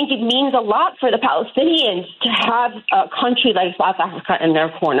I think it means a lot for the Palestinians to have a country like South Africa in their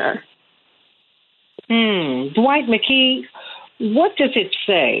corner. Dwight, McKee, what does it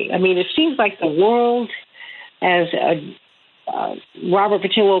say? I mean, it seems like the world, as Robert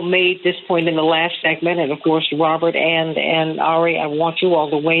Patillo made this point in the last segment, and of course Robert and Ari, I want you all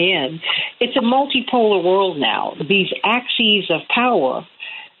to weigh in. It's a multipolar world now. These axes of power,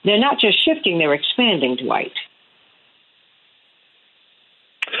 they're not just shifting, they're expanding, Dwight.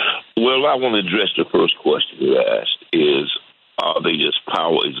 Well, I want to address the first question you asked is, are they just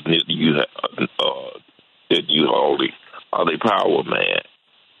power? Are they power mad?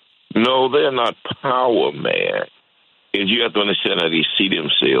 No, they're not power mad. And you have to understand how they see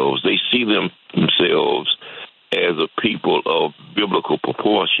themselves. They see themselves as a people of biblical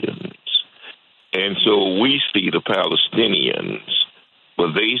proportions. And so we see the Palestinians,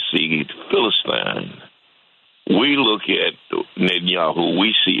 but they see Philistine. We look at Netanyahu,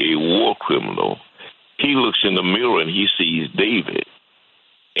 we see a war criminal. He looks in the mirror and he sees David.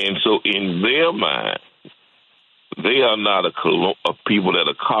 And so in their mind, they are not a people that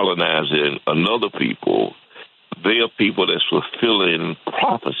are colonizing another people. They are people that's fulfilling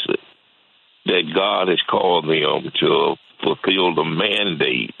prophecy that God has called them to fulfill the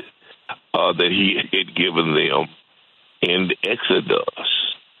mandate that he had given them in the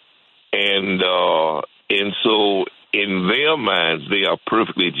Exodus. And so in their minds, they are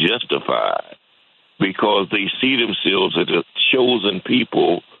perfectly justified because they see themselves as a chosen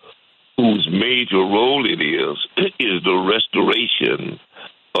people whose major role it is the restoration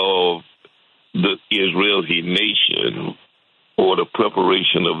of the Israeli nation or the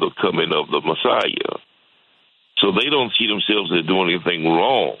preparation of the coming of the Messiah. So they don't see themselves as doing anything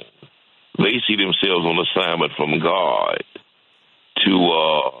wrong. They see themselves on assignment from God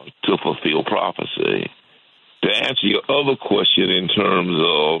to fulfill prophecy. To answer your other question in terms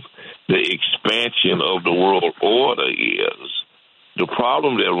of the expansion of the world order is, the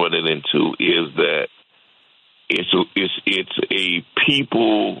problem they're running into is that it's a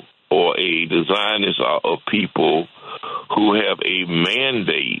people or a designers of people who have a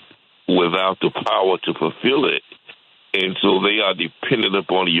mandate without the power to fulfill it. And so they are dependent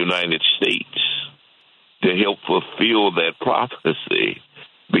upon the United States to help fulfill that prophecy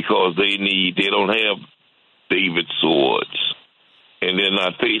because they don't have David's swords and they're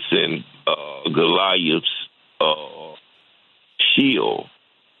not facing Goliath's shield.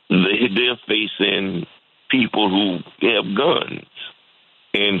 They're facing people who have guns.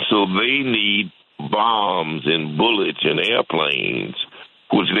 And so they need bombs and bullets and airplanes,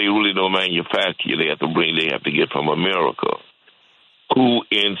 which they really don't manufacture. They have to get from America, who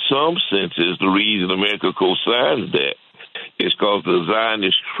in some senses, the reason America co-signs that is because the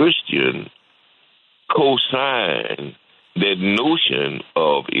Zionist Christian co-sign that notion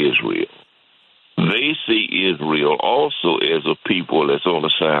of Israel. They see Israel also as a people that's on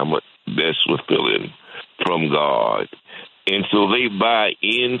assignment, that's fulfilling from God. And so they buy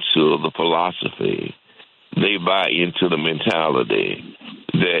into the philosophy. They buy into the mentality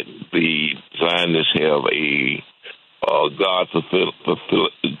that the Zionists have a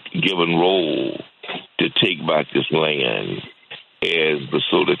God-given role to take back this land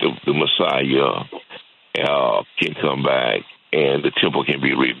so that the Messiah can come back and the temple can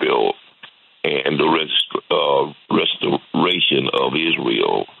be rebuilt and the restoration of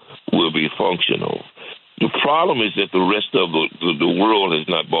Israel will be functional. The problem is that the rest of the world has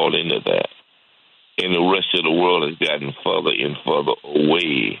not bought into that. And the rest of the world has gotten further and further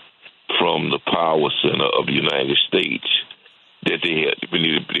away from the power center of the United States that they had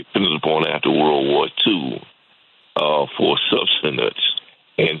been dependent upon after World War II for subsistence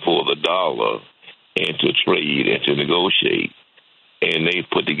and for the dollar and to trade and to negotiate. And they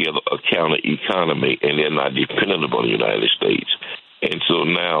put together a counter economy, and they're not dependent upon the United States. And so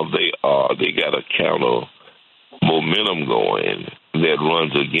now they got a counter momentum going that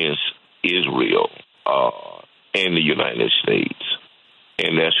runs against Israel and the United States.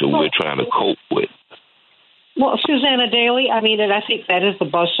 And that's what we're trying to cope with. Well, Suzanne, Adely, I mean, and I think that is the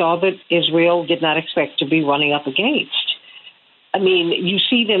buzzsaw that Israel did not expect to be running up against. I mean, you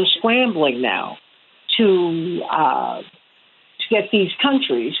see them scrambling now to get these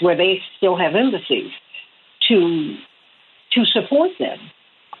countries where they still have embassies to support them.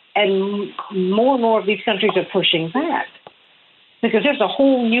 And more of these countries are pushing back because there's a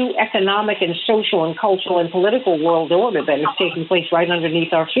whole new economic and social and cultural and political world order that is taking place right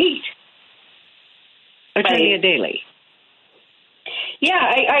underneath our feet. Atty. Adely. Yeah,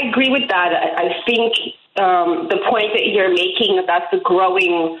 I agree with that. I think the point that you're making about the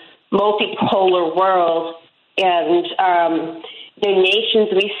growing multipolar world and the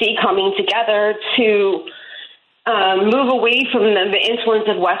nations we see coming together to move away from the influence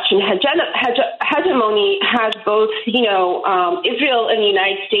of Western hegemony has both, Israel and the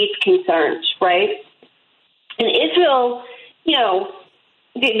United States concerned, right? And Israel,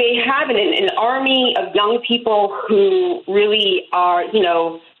 they have an army of young people who really are,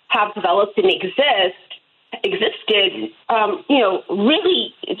 have developed and existed,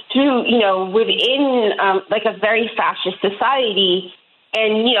 really through, within like a very fascist society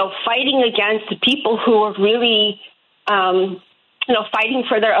and, fighting against the people who are really, fighting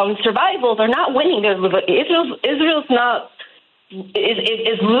for their own survival. They're not winning. Israel's not,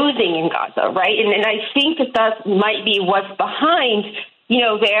 is losing in Gaza, right? And I think that might be what's behind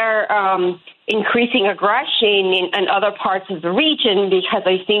their increasing aggression in other parts of the region, because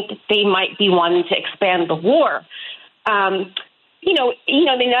I think that they might be wanting to expand the war. The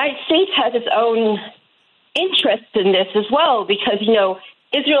United States has its own interest in this as well, because,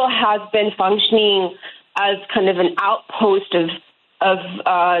 Israel has been functioning as kind of an outpost of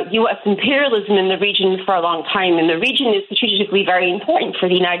U.S. imperialism in the region for a long time, and the region is strategically very important for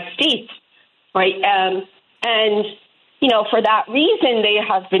the United States, right? For that reason, they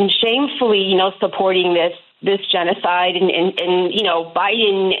have been shamefully, supporting this genocide, and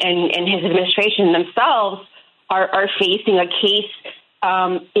Biden and his administration themselves are facing a case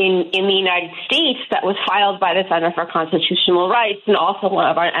in the United States that was filed by the Center for Constitutional Rights and also one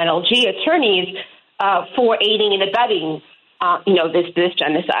of our NLG attorneys for aiding and abetting, this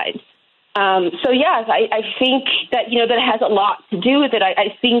genocide. So yes, I think that that has a lot to do with it. I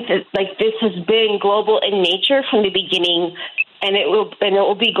think that this has been global in nature from the beginning, and it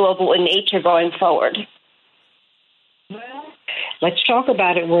will be global in nature going forward. Let's talk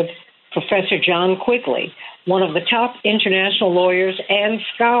about it with Professor John Quigley, one of the top international lawyers and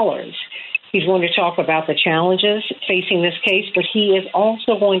scholars. He's going to talk about the challenges facing this case, but he is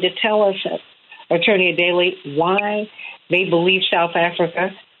also going to tell us, Attorney Adely, why they believe South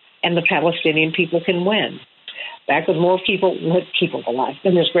Africa and the Palestinian people can win. Back with more people alive.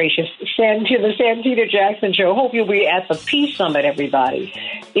 Goodness gracious. The Santita Jackson Show. Hope you'll be at the Peace Summit, everybody.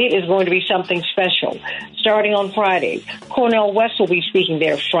 It is going to be something special. Starting on Friday, Cornel West will be speaking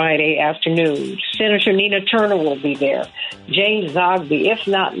there Friday afternoon. Senator Nina Turner will be there. James Zogby, if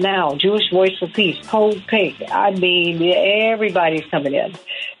not now, Jewish Voice for Peace, Code Pink. I mean, everybody's coming in,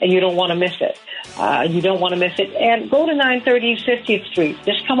 and you don't want to miss it. You don't want to miss it. And go to 930 50th Street.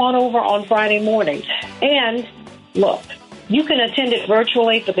 Just come on over on Friday morning. And look, you can attend it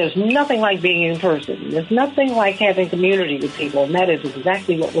virtually, but there's nothing like being in person. There's nothing like having community with people, and that is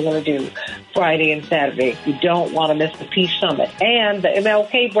exactly what we're going to do Friday and Saturday. You don't want to miss the Peace Summit. And the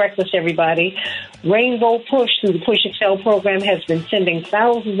MLK Breakfast, everybody. Rainbow Push through the Push Excel program has been sending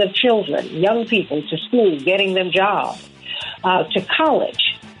thousands of children, young people, to school, getting them jobs, to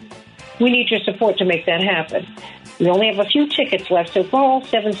college. We need your support to make that happen. We only have a few tickets left, so call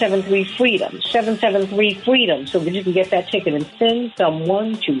 773-FREEDOM, 773-FREEDOM, so that you can get that ticket and send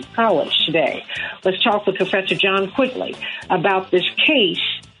someone to college today. Let's talk with Professor John Quigley about this case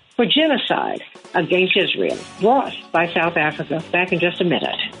for genocide against Israel, brought by South Africa. Back in just a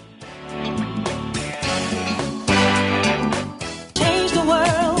minute. Change the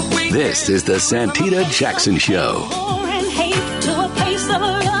world. This is the Santita Jackson Show. War and hate to a place of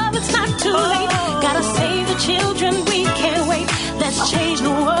love. It's not too late. Gotta save the children. We can't wait. Let's change the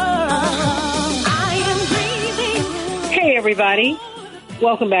world. I am breathing. Hey, everybody.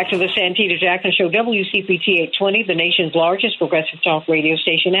 Welcome back to the Santita Jackson Show, WCPT 820, the nation's largest progressive talk radio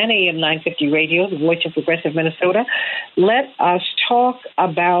station, and AM 950 Radio, the voice of progressive Minnesota. Let us talk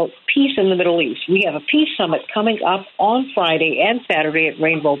about peace in the Middle East. We have a peace summit coming up on Friday and Saturday at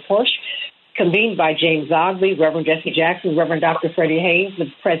Rainbow Push, convened by James Adely, Reverend Jesse Jackson, Reverend Dr. Freddie Hayes, the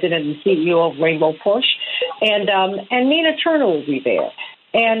president and CEO of Rainbow Push, and Nina Turner will be there.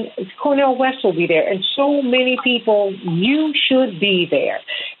 And Cornel West will be there, and so many people. You should be there,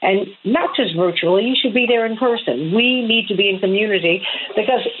 and not just virtually. You should be there in person. We need to be in community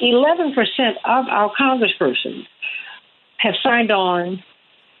because 11% of our congresspersons have signed on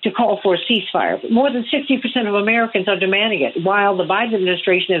to call for a ceasefire. More than 60% of Americans are demanding it, while the Biden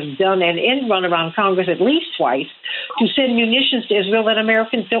administration has done an end run around Congress at least twice to send munitions to Israel that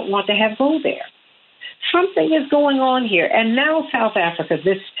Americans don't want to have go there. Something is going on here. And now South Africa,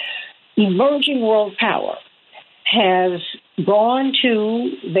 this emerging world power, they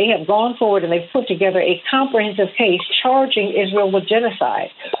have gone forward and they've put together a comprehensive case charging Israel with genocide.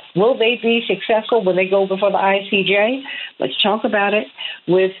 Will they be successful when they go before the ICJ? Let's talk about it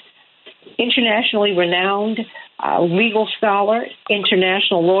with internationally renowned legal scholar,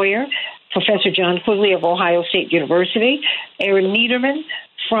 international lawyer, Professor John Quigley of Ohio State University, Aaron Niederman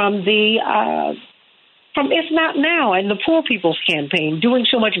from If Not Now and the Poor People's Campaign, doing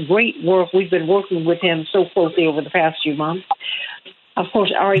so much great work. We've been working with him so closely over the past few months. Of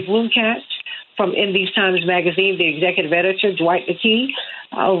course, Bloomekatz from In These Times Magazine, the executive editor, Dwight McKee,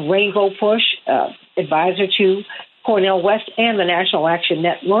 Rainbow Push, advisor to Cornel West and the National Action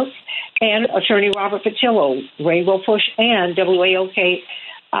Network, and attorney Robert Patillo, Rainbow Push and WAOK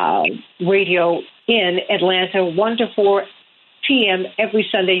Radio in Atlanta, 1 to 4 p.m. every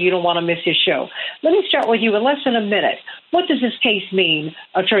Sunday. You don't want to miss his show. Let me start with you in less than a minute. What does this case mean,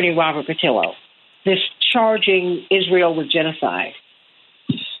 Attorney Robert Patillo, this charging Israel with genocide?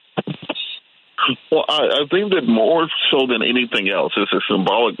 Well, I think that more so than anything else, it's a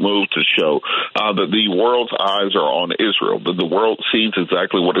symbolic move to show that the world's eyes are on Israel, that the world sees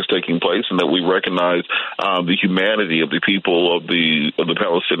exactly what is taking place, and that we recognize the humanity of the people of the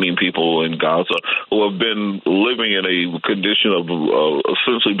Palestinian people in Gaza, who have been living in a condition of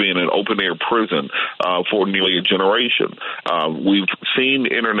essentially being an open-air prison for nearly a generation. We've seen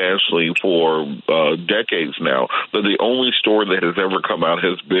internationally for decades now that the only story that has ever come out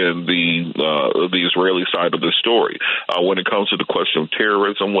has been the Israeli side of the story. When it comes to the question of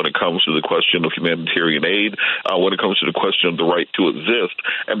terrorism, when it comes to the question of humanitarian aid, when it comes to the question of the right to exist.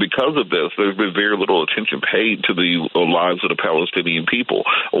 And because of this, there's been very little attention paid to the lives of the Palestinian people.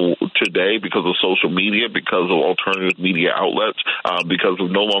 Today, because of social media, because of alternative media outlets, because of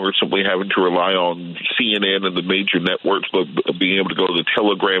no longer simply having to rely on CNN and the major networks, but being able to go to the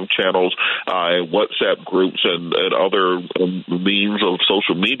Telegram channels and WhatsApp groups and other means of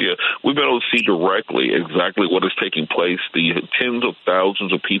social media, we've been able to see directly exactly what is taking place, the tens of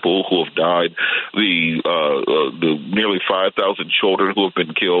thousands of people who have died, the nearly 5,000 children who have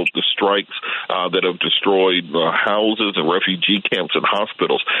been killed, the strikes that have destroyed houses and refugee camps and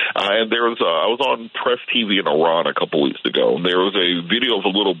hospitals. And I was on Press TV in Iran a couple weeks ago, and there was a video of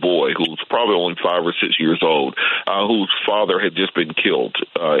a little boy who was probably only 5 or 6 years old, whose father had just been killed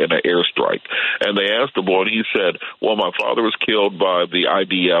in an airstrike. And they asked the boy, and he said, well, my father was killed by the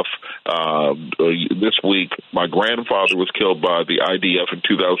IDF this week. My grandfather was killed by the IDF in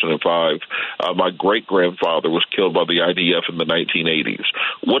 2005. My great-grandfather was killed by the IDF in the 1980s.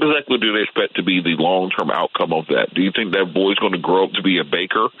 What exactly do they expect to be the long-term outcome of that? Do you think that boy's going to grow up to be a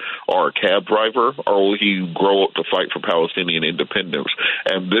baker or a cab driver, or will he grow up to fight for Palestinian independence?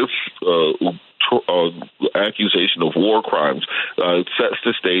 And this accusation of war crimes sets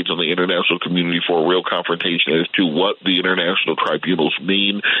the stage on the international community for a real confrontation as to what the international tribunals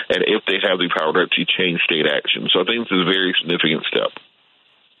mean and if they have the power to actually change state action. So I think this is a very significant step.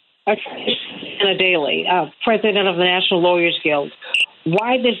 Adely, president of the National Lawyers Guild,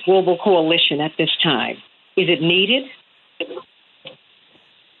 why this global coalition at this time? Is it needed?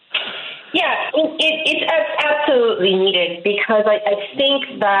 Yeah, it's absolutely needed because I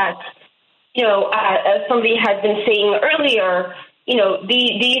think that as somebody had been saying earlier,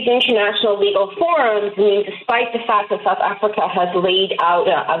 these international legal forums, despite the fact that South Africa has laid out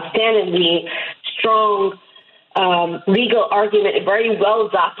an outstandingly strong legal argument, very well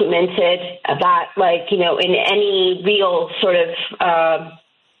documented, that, in any real sort of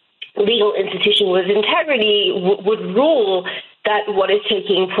legal institution with integrity would rule that what is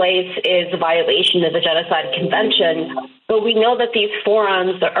taking place is a violation of the Genocide Convention. But we know that these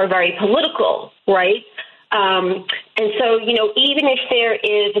forums are very political, right? And so, even if there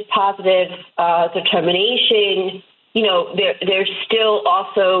is a positive determination, there's still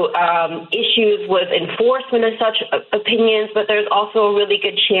also issues with enforcement of such opinions, but there's also a really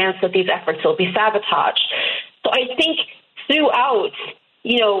good chance that these efforts will be sabotaged. So I think throughout,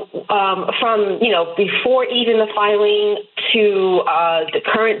 from, before even the filing to the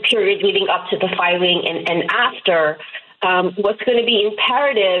current period leading up to the filing and after, what's going to be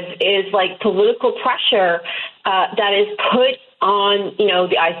imperative is political pressure that is put on,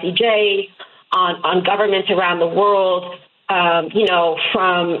 the ICJ, on governments around the world,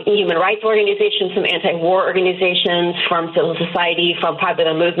 from human rights organizations, from anti-war organizations, from civil society, from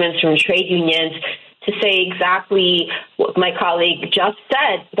popular movements, from trade unions, to say exactly what my colleague just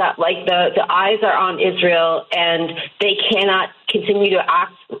said, that the eyes are on Israel and they cannot continue to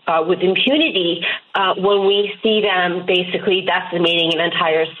act with impunity when we see them basically decimating an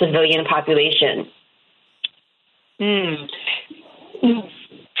entire civilian population.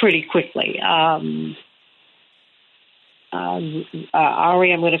 Pretty quickly. Ari,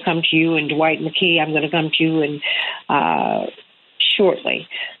 I'm going to come to you, and Dwight, McKee, I'm going to come to you and shortly.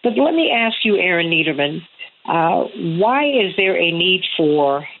 But let me ask you, Aaron Niederman, why is there a need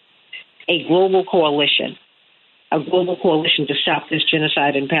for a global coalition to stop this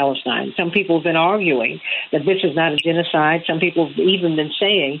genocide in Palestine? Some people have been arguing that this is not a genocide. Some people have even been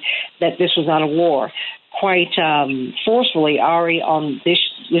saying that this was not a war. Quite forcefully, Ari on this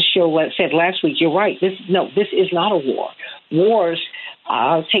show said last week, you're right, this is not a war. Wars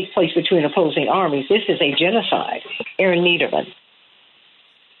take place between opposing armies. This is a genocide. Aaron Niederman.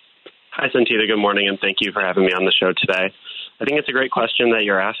 Hi, Santita. Good morning, and thank you for having me on the show today. I think it's a great question that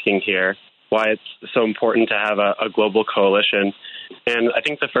you're asking here, why it's so important to have a global coalition. And I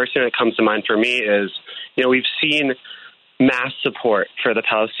think the first thing that comes to mind for me is, we've seen mass support for the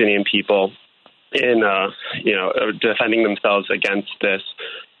Palestinian people in, defending themselves against this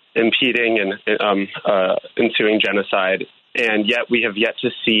impeding and ensuing genocide. And yet we have yet to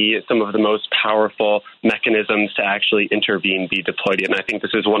see some of the most powerful mechanisms to actually intervene be deployed. And I think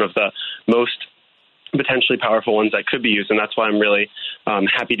this is one of the most potentially powerful ones that could be used. And that's why I'm really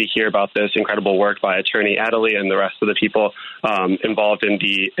happy to hear about this incredible work by Attorney Adely and the rest of the people involved in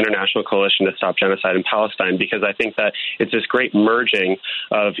the International Coalition to Stop Genocide in Palestine, because I think that it's this great merging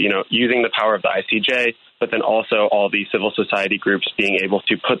of, using the power of the ICJ, but then also all these civil society groups being able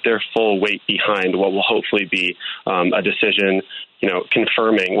to put their full weight behind what will hopefully be a decision,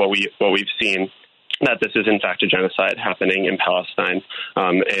 confirming what we've seen, that this is in fact a genocide happening in Palestine.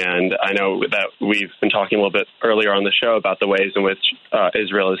 And I know that we've been talking a little bit earlier on the show about the ways in which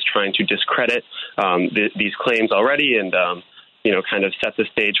Israel is trying to discredit these claims already and, kind of set the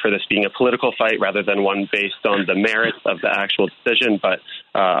stage for this being a political fight rather than one based on the merits of the actual decision. But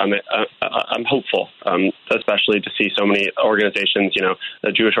I'm hopeful, especially to see so many organizations,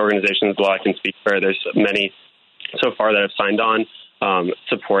 the Jewish organizations, well, I can speak for, there's many so far that have signed on,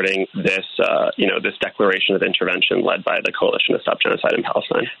 supporting this, this declaration of intervention led by the Coalition to Stop Genocide in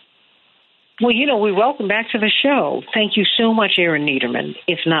Palestine. Well, we welcome back to the show. Thank you so much, Aaron Niederman.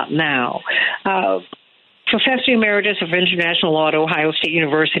 If not now. Professor Emeritus of International Law at Ohio State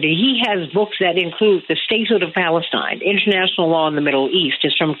University. He has books that include The Statehood of Palestine, International Law in the Middle East.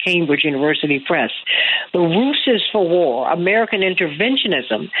 It's from Cambridge University Press. The RUSES for War, American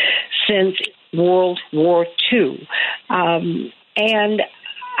Interventionism Since World War II. And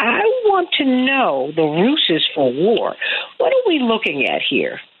I want to know the RUSES for War. What are we looking at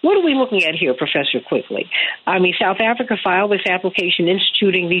here? What are we looking at here, Professor Quigley? South Africa filed this application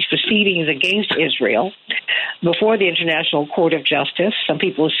instituting these proceedings against Israel before the International Court of Justice. Some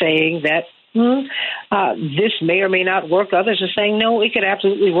people are saying that this may or may not work. Others are saying, no, it could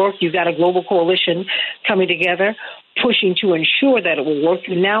absolutely work. You've got a global coalition coming together, pushing to ensure that it will work.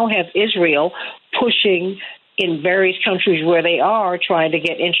 You now have Israel pushing in various countries where they are trying to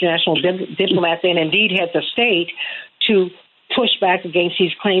get international diplomats and indeed heads of state to push back against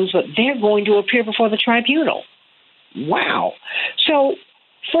these claims, but they're going to appear before the tribunal. Wow. So,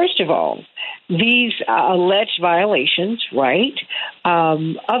 first of all, these alleged violations, right,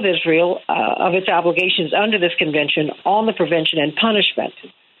 of Israel, of its obligations under this convention on the prevention and punishment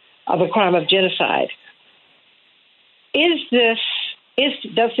of a crime of genocide. Do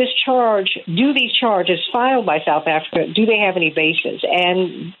these charges filed by South Africa, do they have any basis,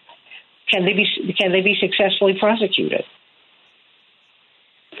 and can they be successfully prosecuted?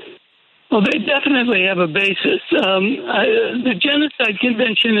 Well, they definitely have a basis. The Genocide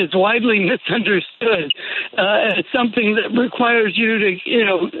Convention is widely misunderstood as something that requires you to,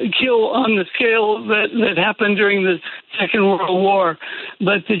 kill on the scale that happened during the Second World War.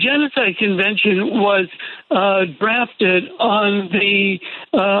 But the Genocide Convention was drafted on the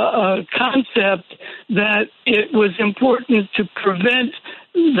concept that it was important to prevent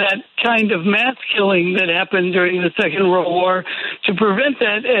that kind of mass killing that happened during the Second World War, to prevent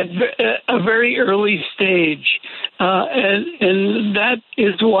that at a very early stage. And that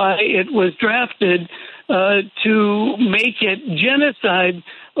is why it was drafted to make it genocide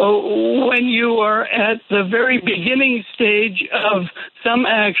when you are at the very beginning stage of some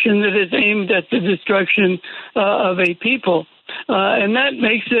action that is aimed at the destruction of a people. And that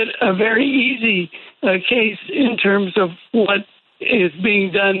makes it a very easy case in terms of what is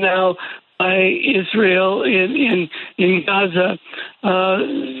being done now by Israel in Gaza.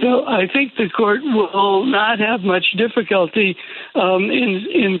 So I think the court will not have much difficulty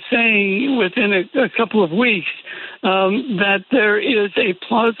in saying within a couple of weeks that there is a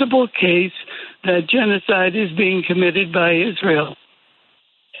plausible case that genocide is being committed by Israel.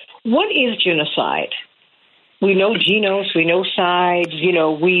 What is genocide? We know genos, we know sides,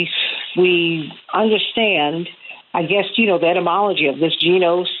 we understand, I guess, the etymology of this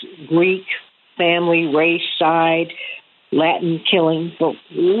genos, Greek, family, race, side, Latin, killing. But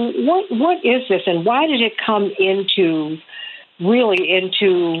what is this, and why did it come into,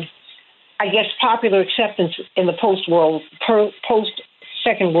 I guess, popular acceptance in the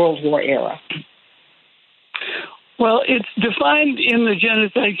post-Second World War era? Well, it's defined in the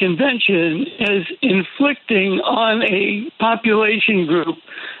Genocide Convention as inflicting on a population group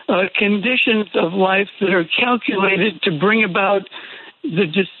conditions of life that are calculated to bring about the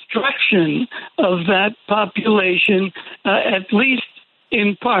destruction of that population, at least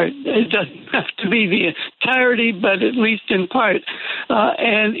in part. It doesn't have to be the entirety, but at least in part.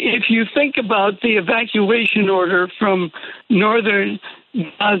 And if you think about the evacuation order from northern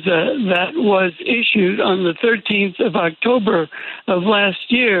Gaza that was issued on the 13th of October of last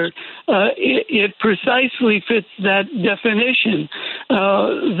year, it precisely fits that definition.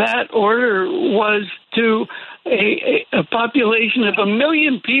 That order was to a population of 1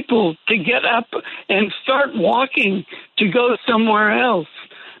 million people to get up and start walking to go somewhere else.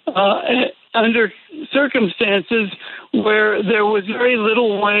 Under circumstances where there was very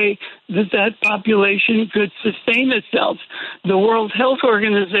little way that population could sustain itself. The World Health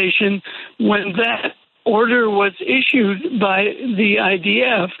Organization, when that order was issued by the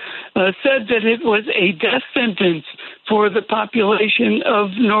IDF, said that it was a death sentence for the population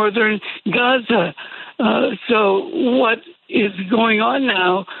of northern Gaza. So what is going on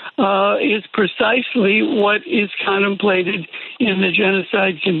now is precisely what is contemplated in the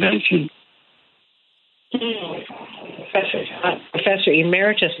Genocide Convention. Professor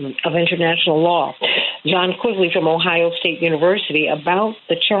Emeritus of International Law, John Quigley from Ohio State University, about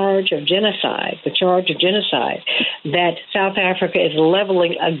the charge of genocide that South Africa is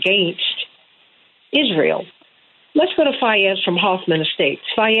leveling against Israel. Let's go to Fayez from Hoffman Estates.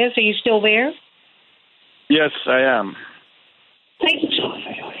 Fayez, are you still there? Yes, I am. Thank you so much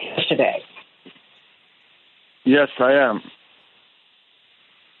for joining us today. Yes, I am.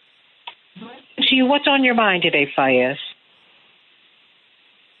 What's on your mind today, Fayez?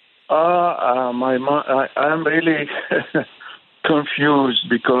 I'm really confused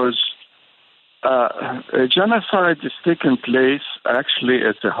because a genocide is taking place actually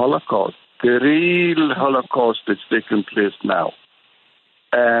as a Holocaust. The real Holocaust is taking place now.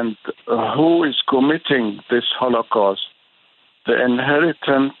 And who is committing this Holocaust? The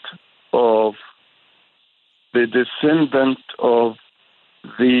inheritant of the descendant of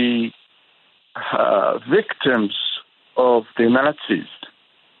the victims of the Nazis.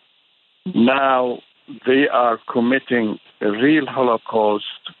 Now they are committing a real Holocaust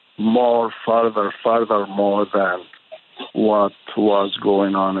further more than what was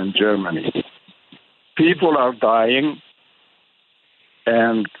going on in Germany. People are dying,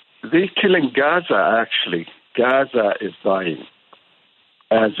 and they're killing Gaza, actually. Gaza is dying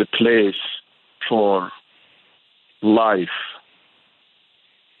as a place for life.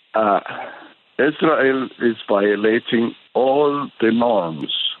 Israel is violating all the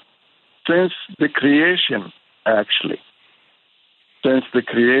norms since the creation, actually, since the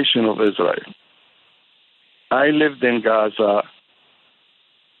creation of Israel. I lived in Gaza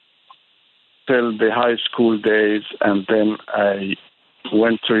till the high school days, and then I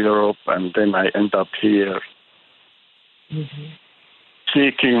went to Europe, and then I end up here,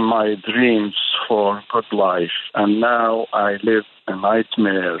 seeking my dreams for good life. And now I live a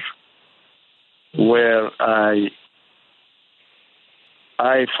nightmare where I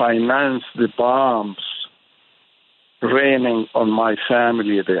finance the bombs raining on my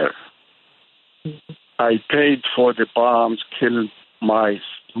family there. I paid for the bombs killed my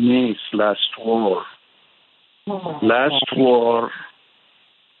niece last war. Last war,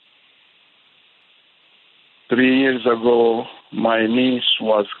 3 years ago, my niece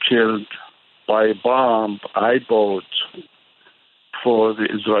was killed by a bomb I bought for the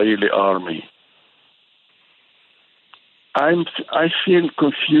Israeli army. I feel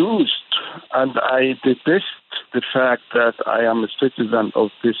confused, and I detest the fact that I am a citizen of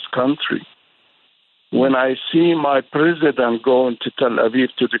this country. When I see my president going to Tel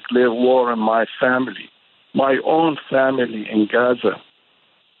Aviv to declare war on my family, my own family in Gaza,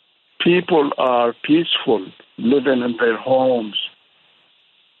 people are peaceful, living in their homes,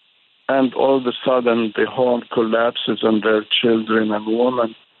 and all of a sudden the home collapses on their children and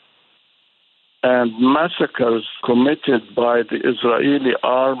women, and massacres committed by the Israeli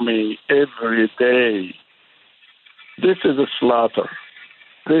army every day. This is a slaughter.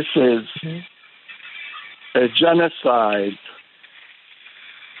 This is a genocide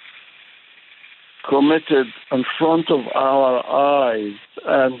committed in front of our eyes,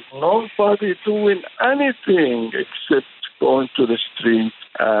 and nobody doing anything except going to the street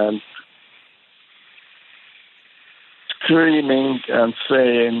and screaming and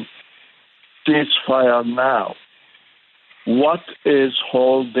saying, ceasefire now. What is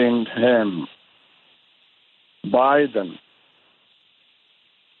holding him? Biden.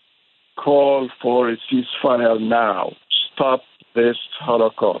 Call for a ceasefire now. Stop this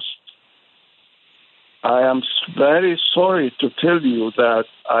Holocaust. I am very sorry to tell you that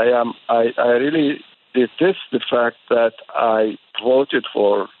I really detest the fact that I voted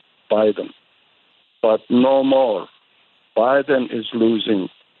for Biden. But no more. Biden is losing.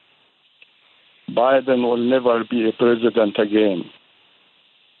 Biden will never be a president again.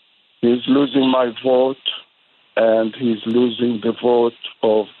 He's losing my vote, and he's losing the vote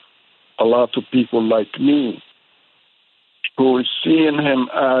of a lot of people like me, who is seeing him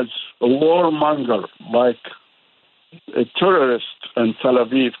as a warmonger, like a terrorist in Tel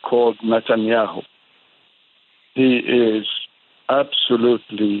Aviv called Netanyahu. He is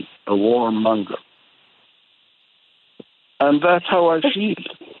absolutely a warmonger. And that's how I feel.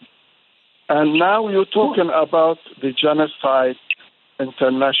 And now you're talking about the genocide,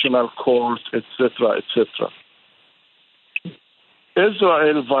 international court, etc., etc.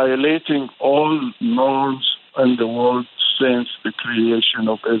 Israel violating all norms in the world since the creation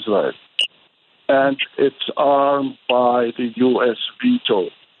of Israel. And it's armed by the U.S. veto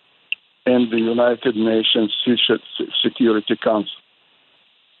in the United Nations Security Council.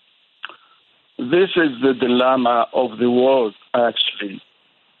 This is the dilemma of the world, actually.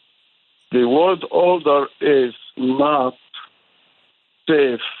 The world order is not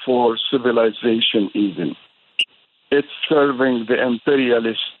safe for civilization even. It's serving the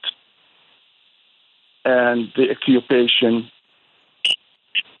imperialist and the occupation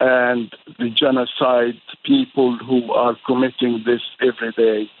and the genocide people who are committing this every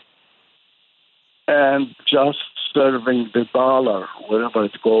day, and just serving the dollar wherever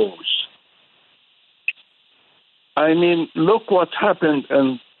it goes. I mean, look what happened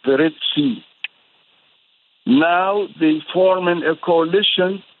in the Red Sea. Now they forming a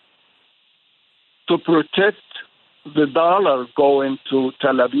coalition to protect the dollar going to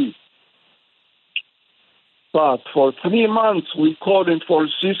Tel Aviv. But for 3 months, we calling for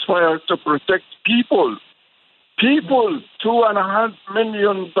ceasefire to protect people. People, 2.5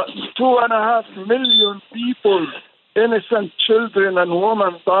 million people, innocent children and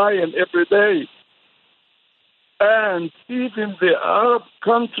women dying every day. And even the Arab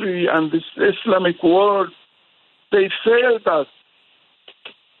country and this Islamic world, they failed us.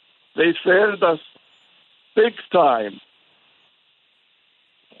 They failed us big time.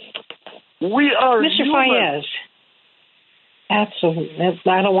 We are Mr. human. Fayez. Absolutely.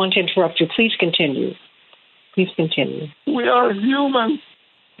 I don't want to interrupt you. Please continue. Please continue. We are human.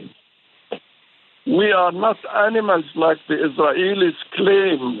 We are not animals like the Israelis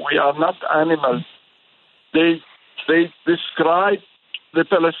claim. We are not animals. They describe the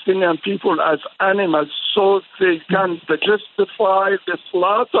Palestinian people as animals so they can justify the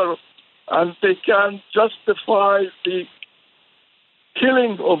slaughter and they can justify the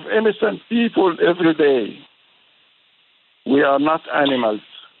killing of innocent people every day. We are not animals.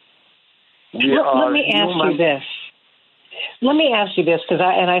 Let me ask you this. Let me ask you this, because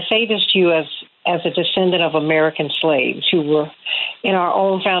I say this to you as a descendant of American slaves who were, in our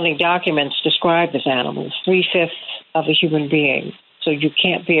own founding documents, described as animals, 3/5 of a human being. So you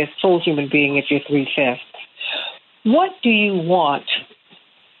can't be a full human being if you're 3/5. What do you want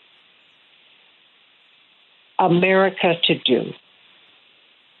America to do?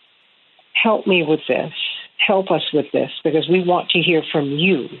 Help me with this. Help us with this, because we want to hear from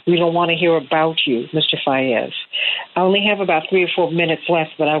you. We don't want to hear about you, Mr. Fayez. I only have about 3 or 4 minutes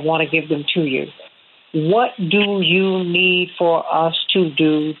left, but I want to give them to you. What do you need for us to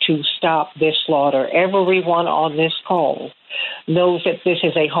do to stop this slaughter? Everyone on this call knows that this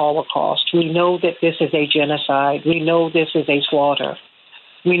is a Holocaust. We know that this is a genocide. We know this is a slaughter.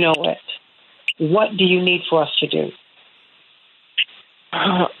 We know it. What do you need for us to do?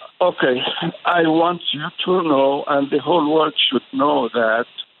 Okay, I want you to know, and the whole world should know, that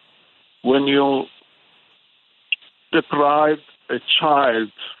when you deprive a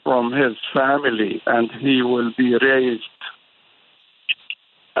child from his family and he will be raised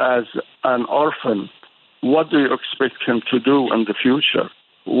as an orphan, what do you expect him to do in the future?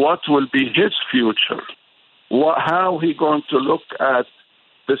 What will be his future? How he going to look at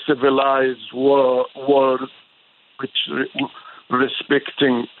the civilized world, which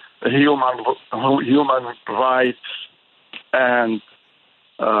respecting human rights and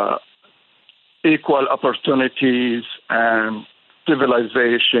equal opportunities and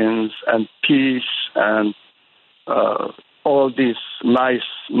civilizations and peace and all these nice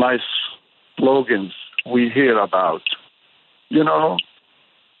slogans we hear about. You know,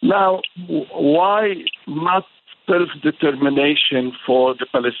 now why not self-determination for the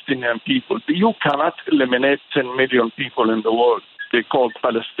Palestinian people? You cannot eliminate 10 million people in the world. They called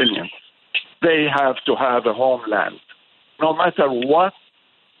Palestinians. They have to have a homeland. No matter what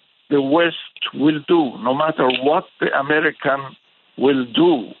the West will do, no matter what the American will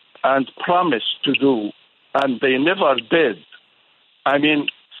do and promise to do, and they never did. I mean,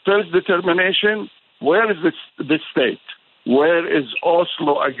 self-determination, where is the state? Where is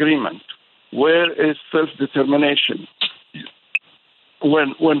Oslo Agreement? Where is self-determination?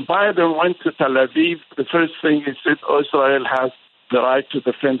 When Biden went to Tel Aviv, the first thing he said, Israel has the right to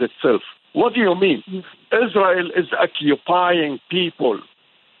defend itself. What do you mean? Israel is occupying people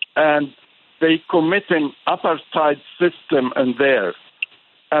and they committing apartheid system in there.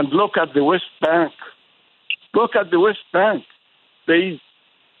 And look at the West Bank. Look at the West Bank. They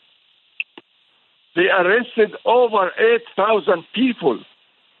arrested over 8,000 people,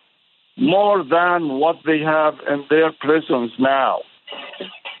 more than what they have in their prisons now.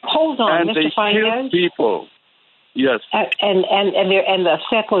 Hold on, and Mr. they Fayez. kill people. Yes. And the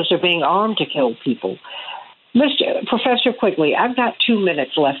settlers are being armed to kill people. Professor Quigley, I've got 2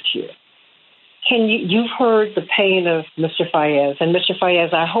 minutes left here. You've heard the pain of Mr. Fayez, and Mr.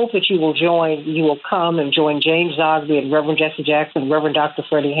 Fayez, I hope that you will come and join James Zogby and Reverend Jesse Jackson, Reverend Dr.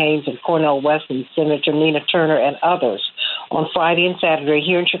 Freddie Haynes and Cornel West and Senator Nina Turner and others on Friday and Saturday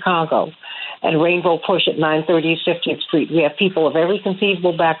here in Chicago at Rainbow Push at 930 50th Street. We have people of every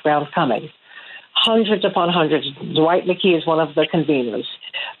conceivable background coming. Hundreds upon hundreds. Dwight McKee is one of the conveners.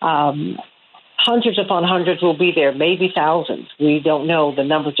 Hundreds upon hundreds will be there, maybe thousands. We don't know. The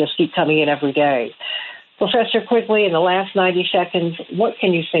numbers just keep coming in every day. Professor Quigley, in the last 90 seconds, what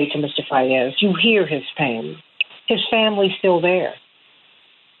can you say to Mr. Fayez? You hear his pain. His family's still there.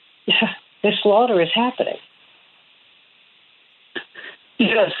 This slaughter is happening.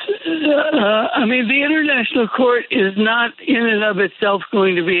 Yes. I mean, the International Court is not in and of itself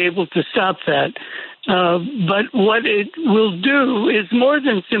going to be able to stop that. But what it will do is more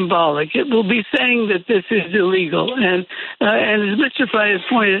than symbolic. It will be saying that this is illegal. And as Mr. Fayez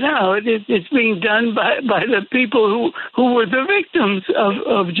pointed out, it's being done by the people who were the victims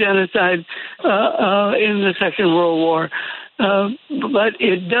of genocide in the Second World War. But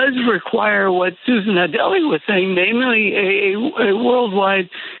it does require what Susan Adely was saying, namely a worldwide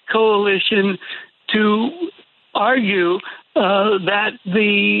coalition to argue that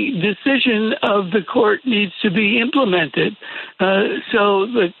the decision of the court needs to be implemented. So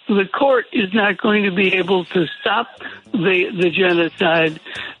the court is not going to be able to stop the genocide,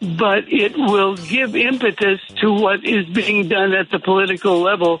 but it will give impetus to what is being done at the political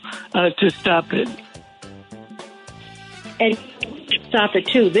level to stop it. And stop it,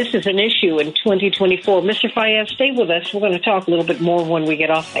 too. This is an issue in 2024. Mr. Fayez, stay with us. We're going to talk a little bit more when we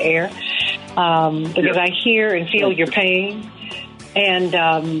get off the air, because I hear and feel your pain. And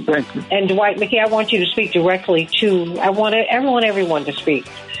Dwight McKee, I want you to speak directly to, I want everyone to speak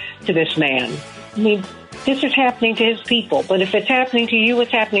to this man. I mean, this is happening to his people, but if it's happening to you,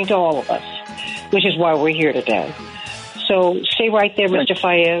 it's happening to all of us. which is why we're here today. So stay right there, Mr.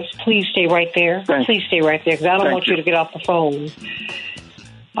 Fayez. Please stay right there. Please stay right there, because I don't want you to get off the phone.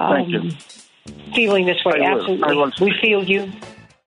 Thank you. Feeling this way, absolutely. We feel you.